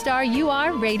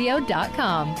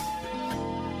BeTheStarYouAreRadio.com.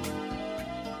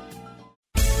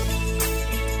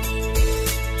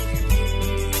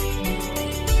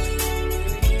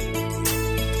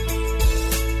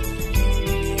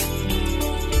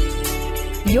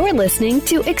 You're listening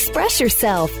to Express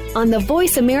Yourself on the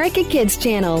Voice America Kids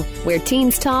channel, where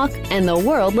teens talk and the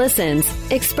world listens.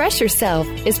 Express Yourself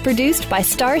is produced by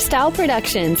Star Style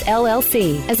Productions,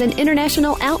 LLC, as an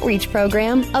international outreach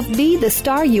program of Be the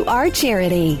Star You Are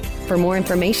charity. For more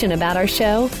information about our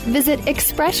show, visit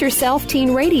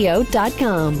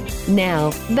ExpressYourselfTeenRadio.com.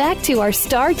 Now, back to our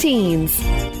Star Teens.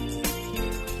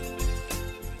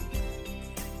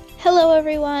 Hello,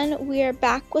 everyone. We are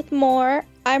back with more.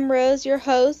 I'm Rose, your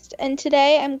host, and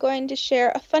today I'm going to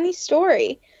share a funny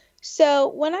story. So,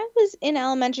 when I was in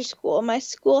elementary school, my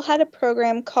school had a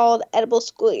program called Edible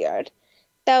Schoolyard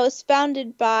that was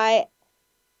founded by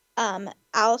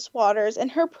Alice Waters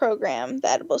and her program, the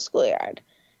Edible Schoolyard.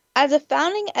 As a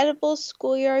founding Edible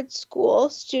Schoolyard school,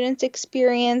 students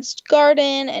experienced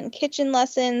garden and kitchen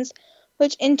lessons,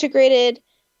 which integrated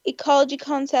ecology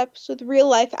concepts with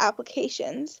real-life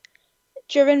applications.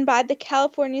 Driven by the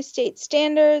California state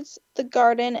standards, the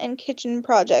garden and kitchen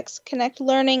projects connect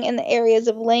learning in the areas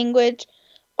of language,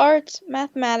 art,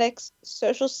 mathematics,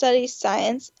 social studies,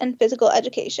 science, and physical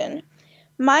education.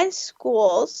 My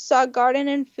schools saw garden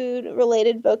and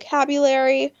food-related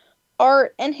vocabulary,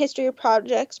 art, and history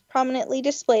projects prominently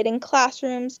displayed in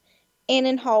classrooms and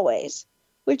in hallways,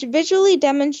 which visually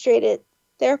demonstrated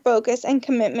their focus and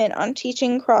commitment on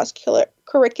teaching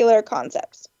cross-curricular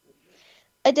concepts.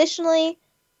 Additionally,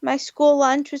 my school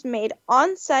lunch was made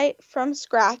on-site from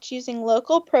scratch using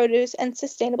local produce and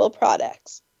sustainable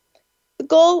products. The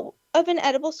goal of an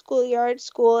Edible Schoolyard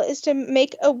school is to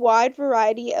make a wide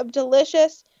variety of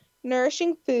delicious,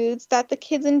 nourishing foods that the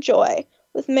kids enjoy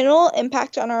with minimal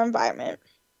impact on our environment.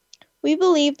 We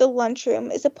believe the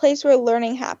lunchroom is a place where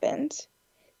learning happens.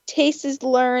 Taste is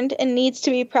learned and needs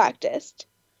to be practiced.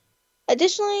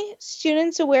 Additionally,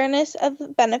 students' awareness of the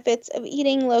benefits of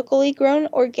eating locally grown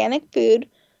organic food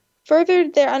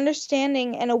furthered their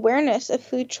understanding and awareness of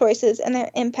food choices and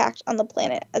their impact on the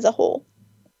planet as a whole.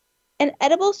 An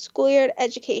Edible Schoolyard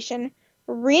education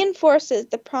reinforces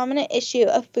the prominent issue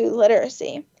of food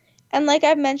literacy. And like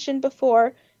I've mentioned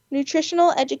before,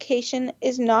 nutritional education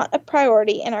is not a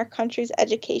priority in our country's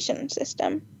education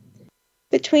system.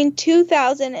 Between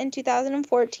 2000 and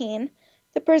 2014,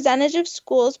 the percentage of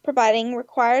schools providing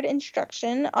required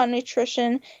instruction on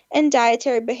nutrition and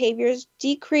dietary behaviors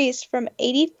decreased from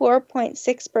 84.6%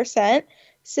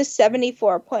 to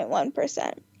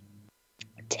 74.1%.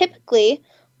 Typically,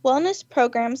 wellness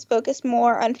programs focus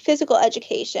more on physical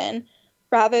education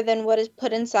rather than what is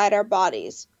put inside our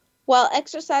bodies. While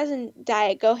exercise and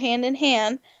diet go hand in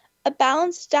hand, a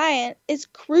balanced diet is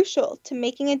crucial to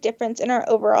making a difference in our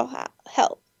overall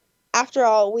health. After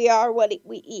all, we are what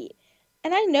we eat.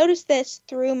 And I noticed this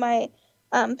through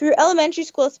through elementary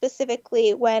school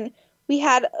specifically, when we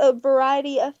had a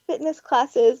variety of fitness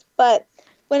classes, but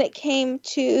when it came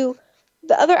to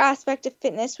the other aspect of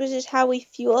fitness, which is how we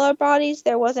fuel our bodies,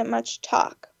 there wasn't much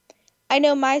talk. I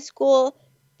know my school,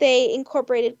 they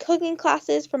incorporated cooking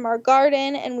classes from our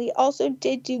garden, and we also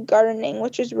did do gardening,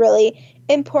 which was really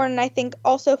important. I think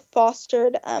also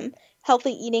fostered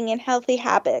healthy eating and healthy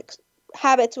habits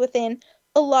within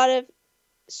a lot of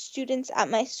students at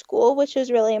my school, which was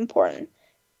really important.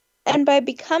 And by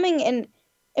becoming and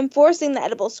enforcing the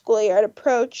Edible Schoolyard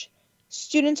approach,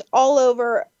 students all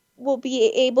over will be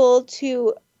able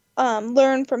to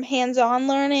learn from hands-on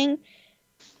learning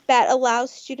that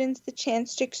allows students the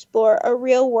chance to explore a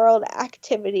real-world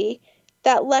activity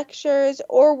that lectures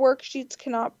or worksheets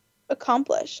cannot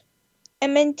accomplish.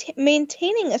 And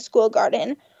maintaining a school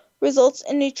garden results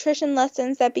in nutrition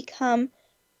lessons that become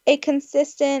a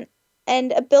consistent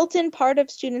and a built-in part of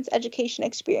students' education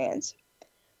experience.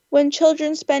 When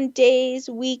children spend days,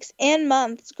 weeks, and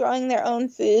months growing their own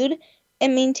food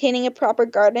and maintaining a proper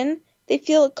garden, they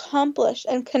feel accomplished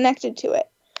and connected to it,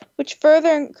 which further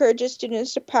encourages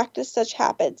students to practice such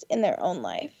habits in their own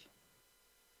life.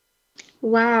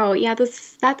 Wow, yeah,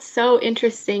 that's so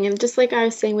interesting. And just like I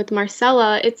was saying with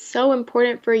Marcella, it's so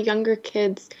important for younger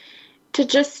kids to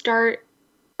just start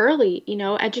early,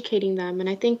 educating them. And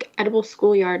I think Edible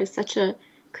Schoolyard is such a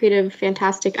creative,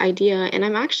 fantastic idea. And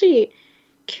I'm actually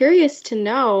curious to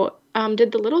know,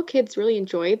 did the little kids really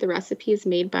enjoy the recipes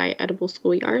made by Edible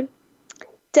Schoolyard?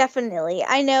 Definitely.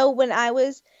 I know when I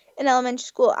was in elementary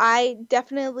school, I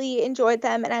definitely enjoyed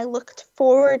them and I looked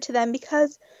forward to them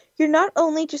because you're not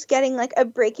only just getting like a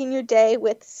break in your day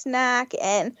with snack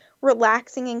and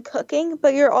relaxing and cooking,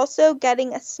 but you're also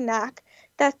getting a snack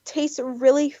that tastes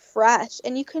really fresh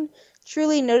and you can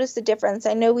truly notice the difference.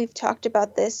 I know we've talked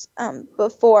about this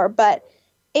before, but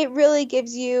it really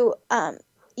gives you,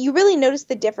 you really notice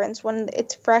the difference when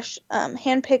it's fresh,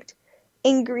 hand-picked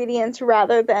ingredients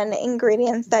rather than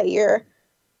ingredients that you're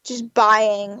just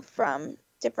buying from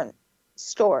different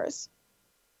stores.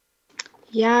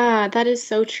 Yeah, that is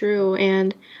so true.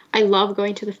 And I love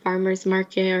going to the farmer's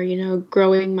market or,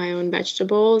 growing my own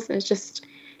vegetables. It just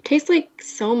tastes like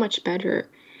so much better.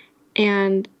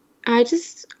 And I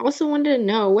just also wanted to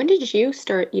know, when did you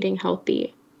start eating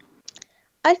healthy?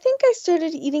 I think I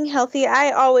started eating healthy.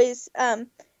 I always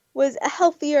was a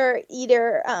healthier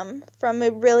eater from a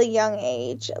really young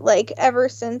age. Like ever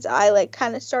since I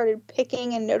kind of started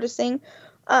picking and noticing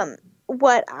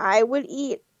what I would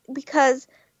eat because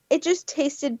it just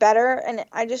tasted better and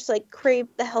I just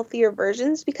craved the healthier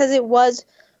versions because it was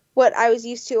what I was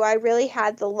used to. I really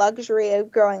had the luxury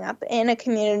of growing up in a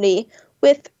community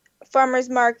with farmers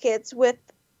markets, with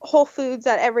Whole Foods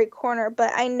at every corner,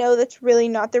 but I know that's really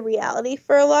not the reality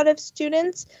for a lot of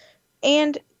students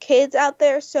and kids out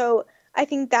there. So I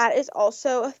think that is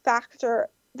also a factor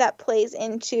that plays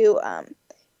into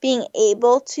being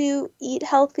able to eat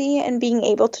healthy and being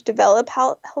able to develop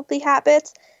healthy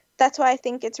habits. That's why I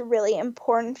think it's really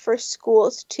important for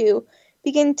schools to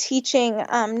begin teaching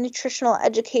nutritional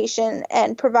education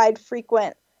and provide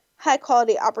frequent,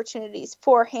 high-quality opportunities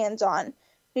for hands-on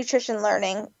nutrition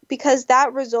learning because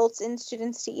that results in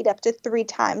students to eat up to 3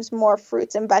 times more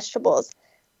fruits and vegetables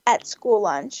at school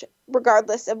lunch,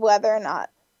 regardless of whether or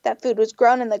not that food was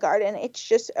grown in the garden. It's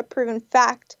just a proven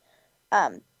fact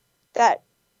that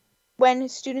when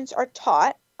students are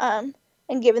taught and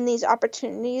given these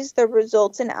opportunities, the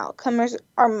results and outcomes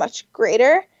are much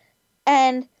greater,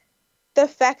 and the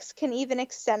effects can even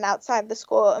extend outside the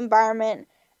school environment.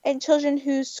 And children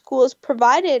whose schools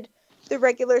provided the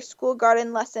regular school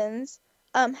garden lessons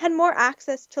had more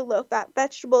access to low-fat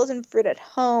vegetables and fruit at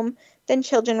home than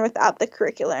children without the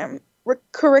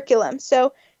curriculum.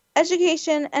 So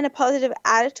education and a positive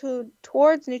attitude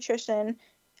towards nutrition,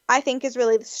 I think, is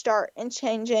really the start in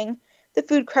changing the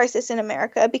food crisis in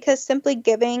America because simply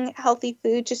giving healthy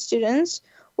food to students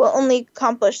will only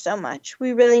accomplish so much.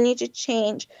 We really need to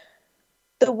change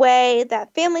the way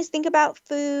that families think about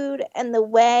food and the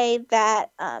way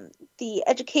that the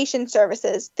education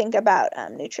services think about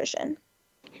nutrition.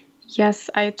 Yes,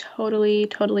 I totally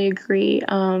agree.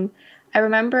 I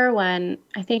remember when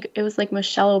I think it was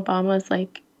Michelle Obama's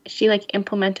she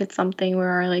implemented something where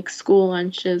our school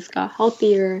lunches got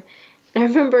healthier. And I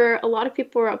remember a lot of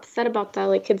people were upset about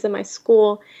that, kids in my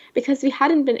school, because we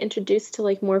hadn't been introduced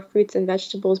to more fruits and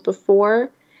vegetables before.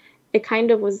 It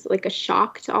kind of was a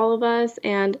shock to all of us,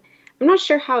 and I'm not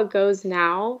sure how it goes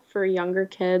now for younger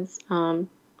kids, in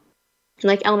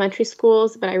elementary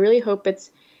schools, but I really hope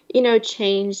it's,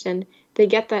 changed and they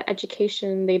get that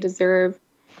education they deserve.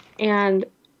 And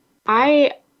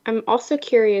I am also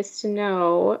curious to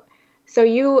know, so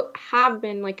you have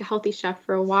been a healthy chef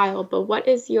for a while, but what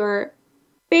is your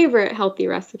favorite healthy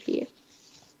recipe?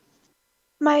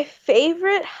 My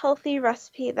favorite healthy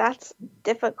recipe, that's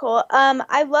difficult.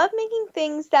 I love making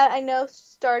things that I know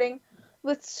starting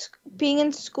with being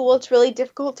in school, it's really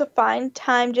difficult to find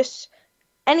time, just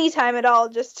any time at all,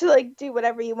 just to do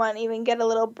whatever you want, even get a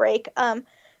little break.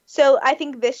 So I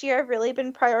think this year I've really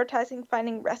been prioritizing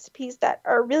finding recipes that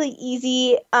are really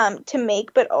easy to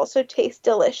make, but also taste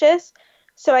delicious.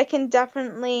 So I can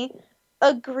definitely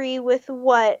agree with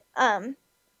what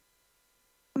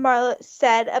Marcella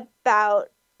said about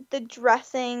the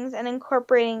dressings and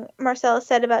incorporating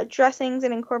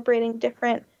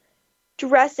different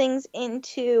dressings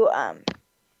into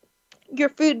your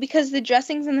food because the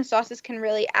dressings and the sauces can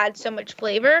really add so much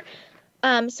flavor.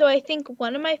 So I think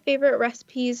one of my favorite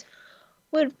recipes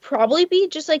would probably be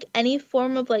just like any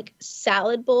form of like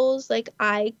salad bowls. Like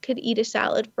I could eat a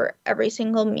salad for every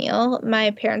single meal.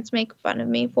 My parents make fun of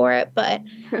me for it, but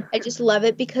I just love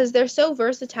it because they're so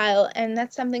versatile, and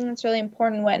that's something that's really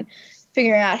important when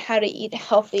figuring out how to eat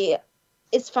healthy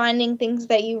is finding things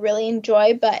that you really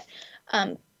enjoy, but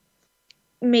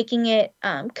making it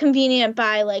convenient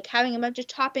by like having a bunch of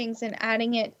toppings and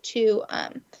adding it to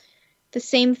the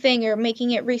same thing, or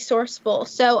making it resourceful.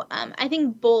 So I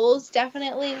think bowls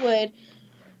definitely would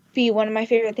be one of my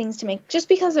favorite things to make just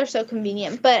because they're so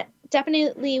convenient. But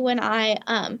definitely when I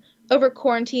over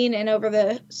quarantine and over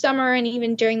the summer and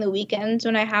even during the weekends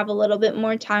when I have a little bit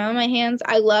more time on my hands,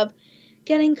 I love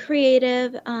getting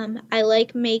creative. I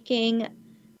like making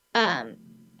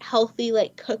healthy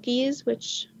like cookies,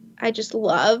 which I just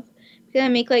love because I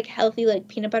make like healthy like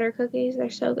peanut butter cookies. They're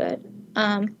so good.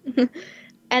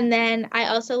 And then I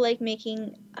also like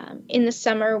making, in the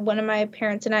summer, one of my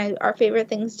parents and I, our favorite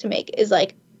things to make is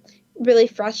like really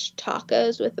fresh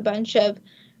tacos with a bunch of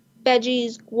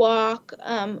veggies,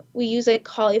 guac. We use like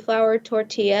cauliflower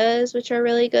tortillas, which are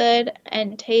really good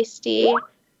and tasty.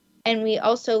 And we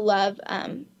also love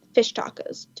fish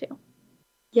tacos too.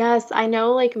 Yes, I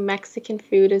know like Mexican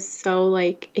food is so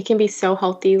like, it can be so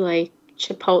healthy, like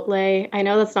Chipotle. I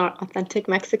know that's not authentic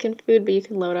Mexican food, but you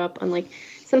can load up on like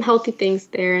some healthy things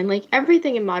there and like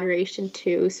everything in moderation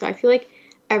too. So I feel like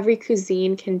every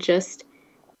cuisine can just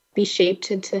be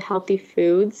shaped into healthy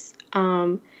foods.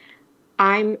 I'm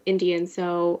Indian,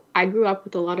 so I grew up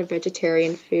with a lot of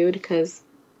vegetarian food because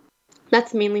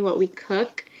that's mainly what we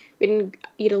cook. We didn't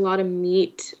eat a lot of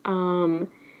meat.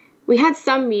 We had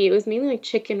some meat. It was mainly like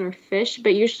chicken or fish,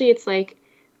 but usually it's like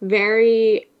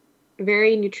very,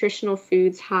 very nutritional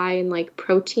foods, high in like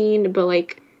protein, but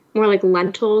like more like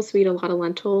lentils. We eat a lot of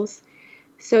lentils.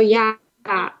 So yeah,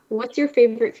 what's your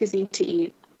favorite cuisine to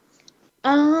eat?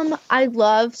 I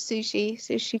love sushi.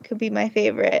 Sushi could be my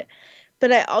favorite.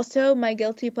 But I also, my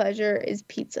guilty pleasure is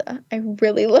pizza. I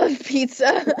really love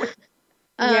pizza.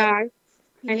 Yeah.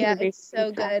 Yeah, it's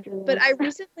so good. But I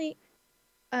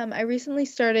recently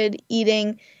started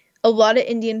eating a lot of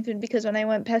Indian food because when I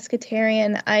went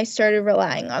pescatarian, I started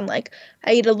relying on like,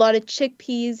 I eat a lot of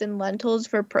chickpeas and lentils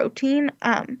for protein,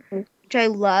 which I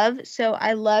love. So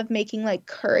I love making like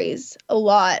curries a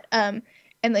lot, and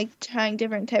like trying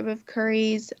different type of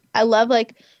curries. I love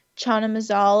like chana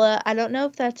masala. I don't know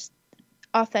if that's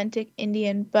authentic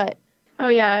Indian, but oh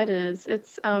yeah, it is.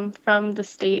 It's from the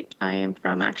state I am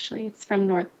from, actually. It's from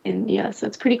North India, so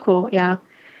it's pretty cool. Yeah,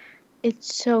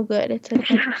 it's so good. It's like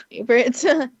my favorite.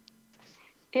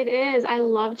 it is. I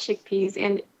love chickpeas,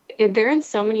 and they're in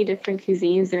so many different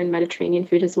cuisines. They're in Mediterranean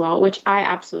food as well, which I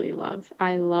absolutely love.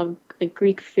 I love like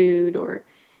Greek food or,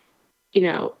 you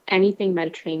know, anything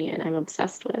Mediterranean. I'm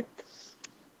obsessed with.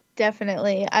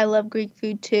 Definitely. I love Greek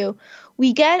food too.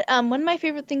 We get one of my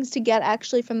favorite things to get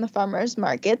actually from the farmers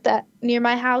market that near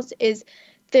my house is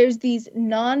there's these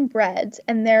naan breads,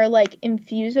 and they're like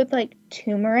infused with like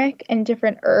turmeric and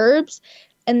different herbs,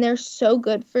 and they're so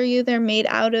good for you. They're made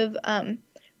out of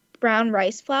brown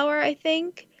rice flour, I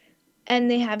think, and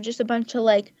they have just a bunch of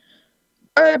like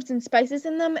herbs and spices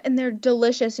in them, and they're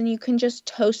delicious, and you can just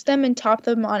toast them and top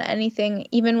them on anything,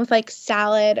 even with like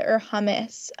salad or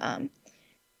hummus.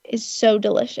 Is so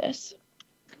delicious.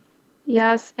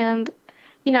 Yes, and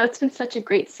you know, it's been such a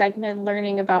great segment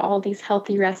learning about all these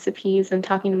healthy recipes and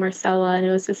talking to Marcella, and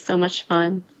it was just so much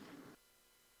fun.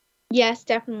 Yes,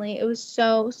 definitely. It was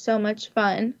so much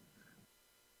fun.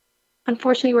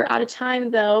 Unfortunately, we're out of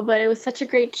time though, but it was such a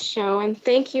great show, and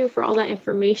thank you for all that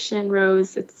information,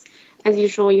 Rose. It's, as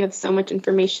usual, you have so much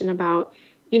information about,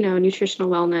 you know, nutritional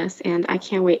wellness, and I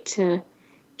can't wait to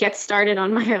get started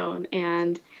on my own.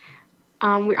 And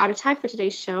we're out of time for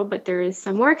today's show, but there is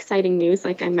some more exciting news,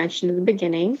 like I mentioned in the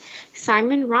beginning.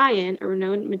 Simon Ryan, a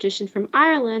renowned magician from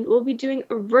Ireland, will be doing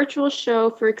a virtual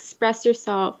show for Express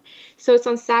Yourself. So it's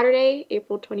on Saturday,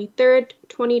 April 23rd,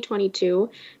 2022.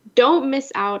 Don't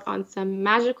miss out on some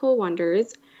magical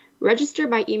wonders. Register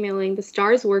by emailing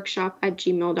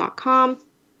thestarsworkshop@gmail.com.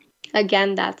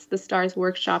 Again, that's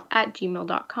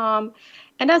thestarsworkshop@gmail.com.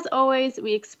 And as always,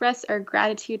 we express our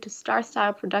gratitude to Star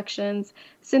Style Productions,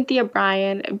 Cynthia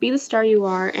Bryan, Be the Star You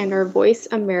Are, and our Voice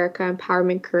America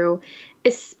Empowerment crew,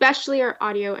 especially our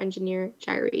audio engineer,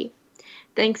 Jairi.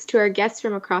 Thanks to our guests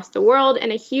from across the world,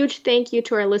 and a huge thank you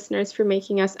to our listeners for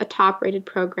making us a top-rated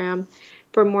program.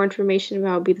 For more information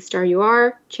about Be the Star You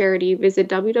Are charity, visit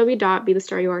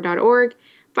www.bethestaryouare.org.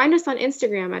 Find us on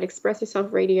Instagram at Express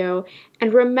Yourself Radio,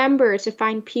 and remember to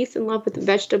find peace and love with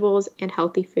vegetables and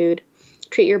healthy food.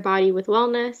 Treat your body with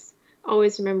wellness.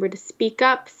 Always remember to speak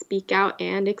up, speak out,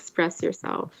 and express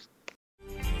yourself.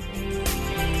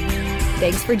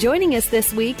 Thanks for joining us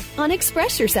this week on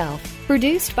Express Yourself,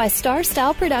 produced by Star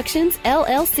Style Productions,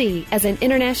 LLC, as an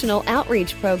international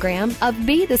outreach program of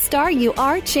Be the Star You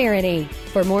Are charity.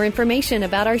 For more information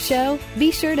about our show, be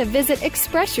sure to visit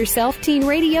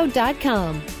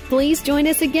ExpressYourselfTeenRadio.com. Please join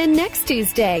us again next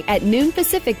Tuesday at noon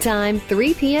Pacific Time,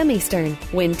 3 p.m. Eastern,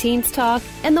 when teens talk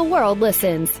and the world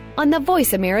listens on the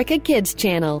Voice America Kids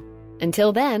channel.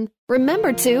 Until then,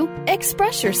 remember to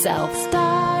express yourself.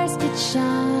 Stars could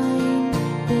shine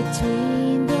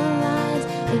between the lines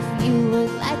if you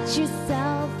would let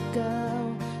yourself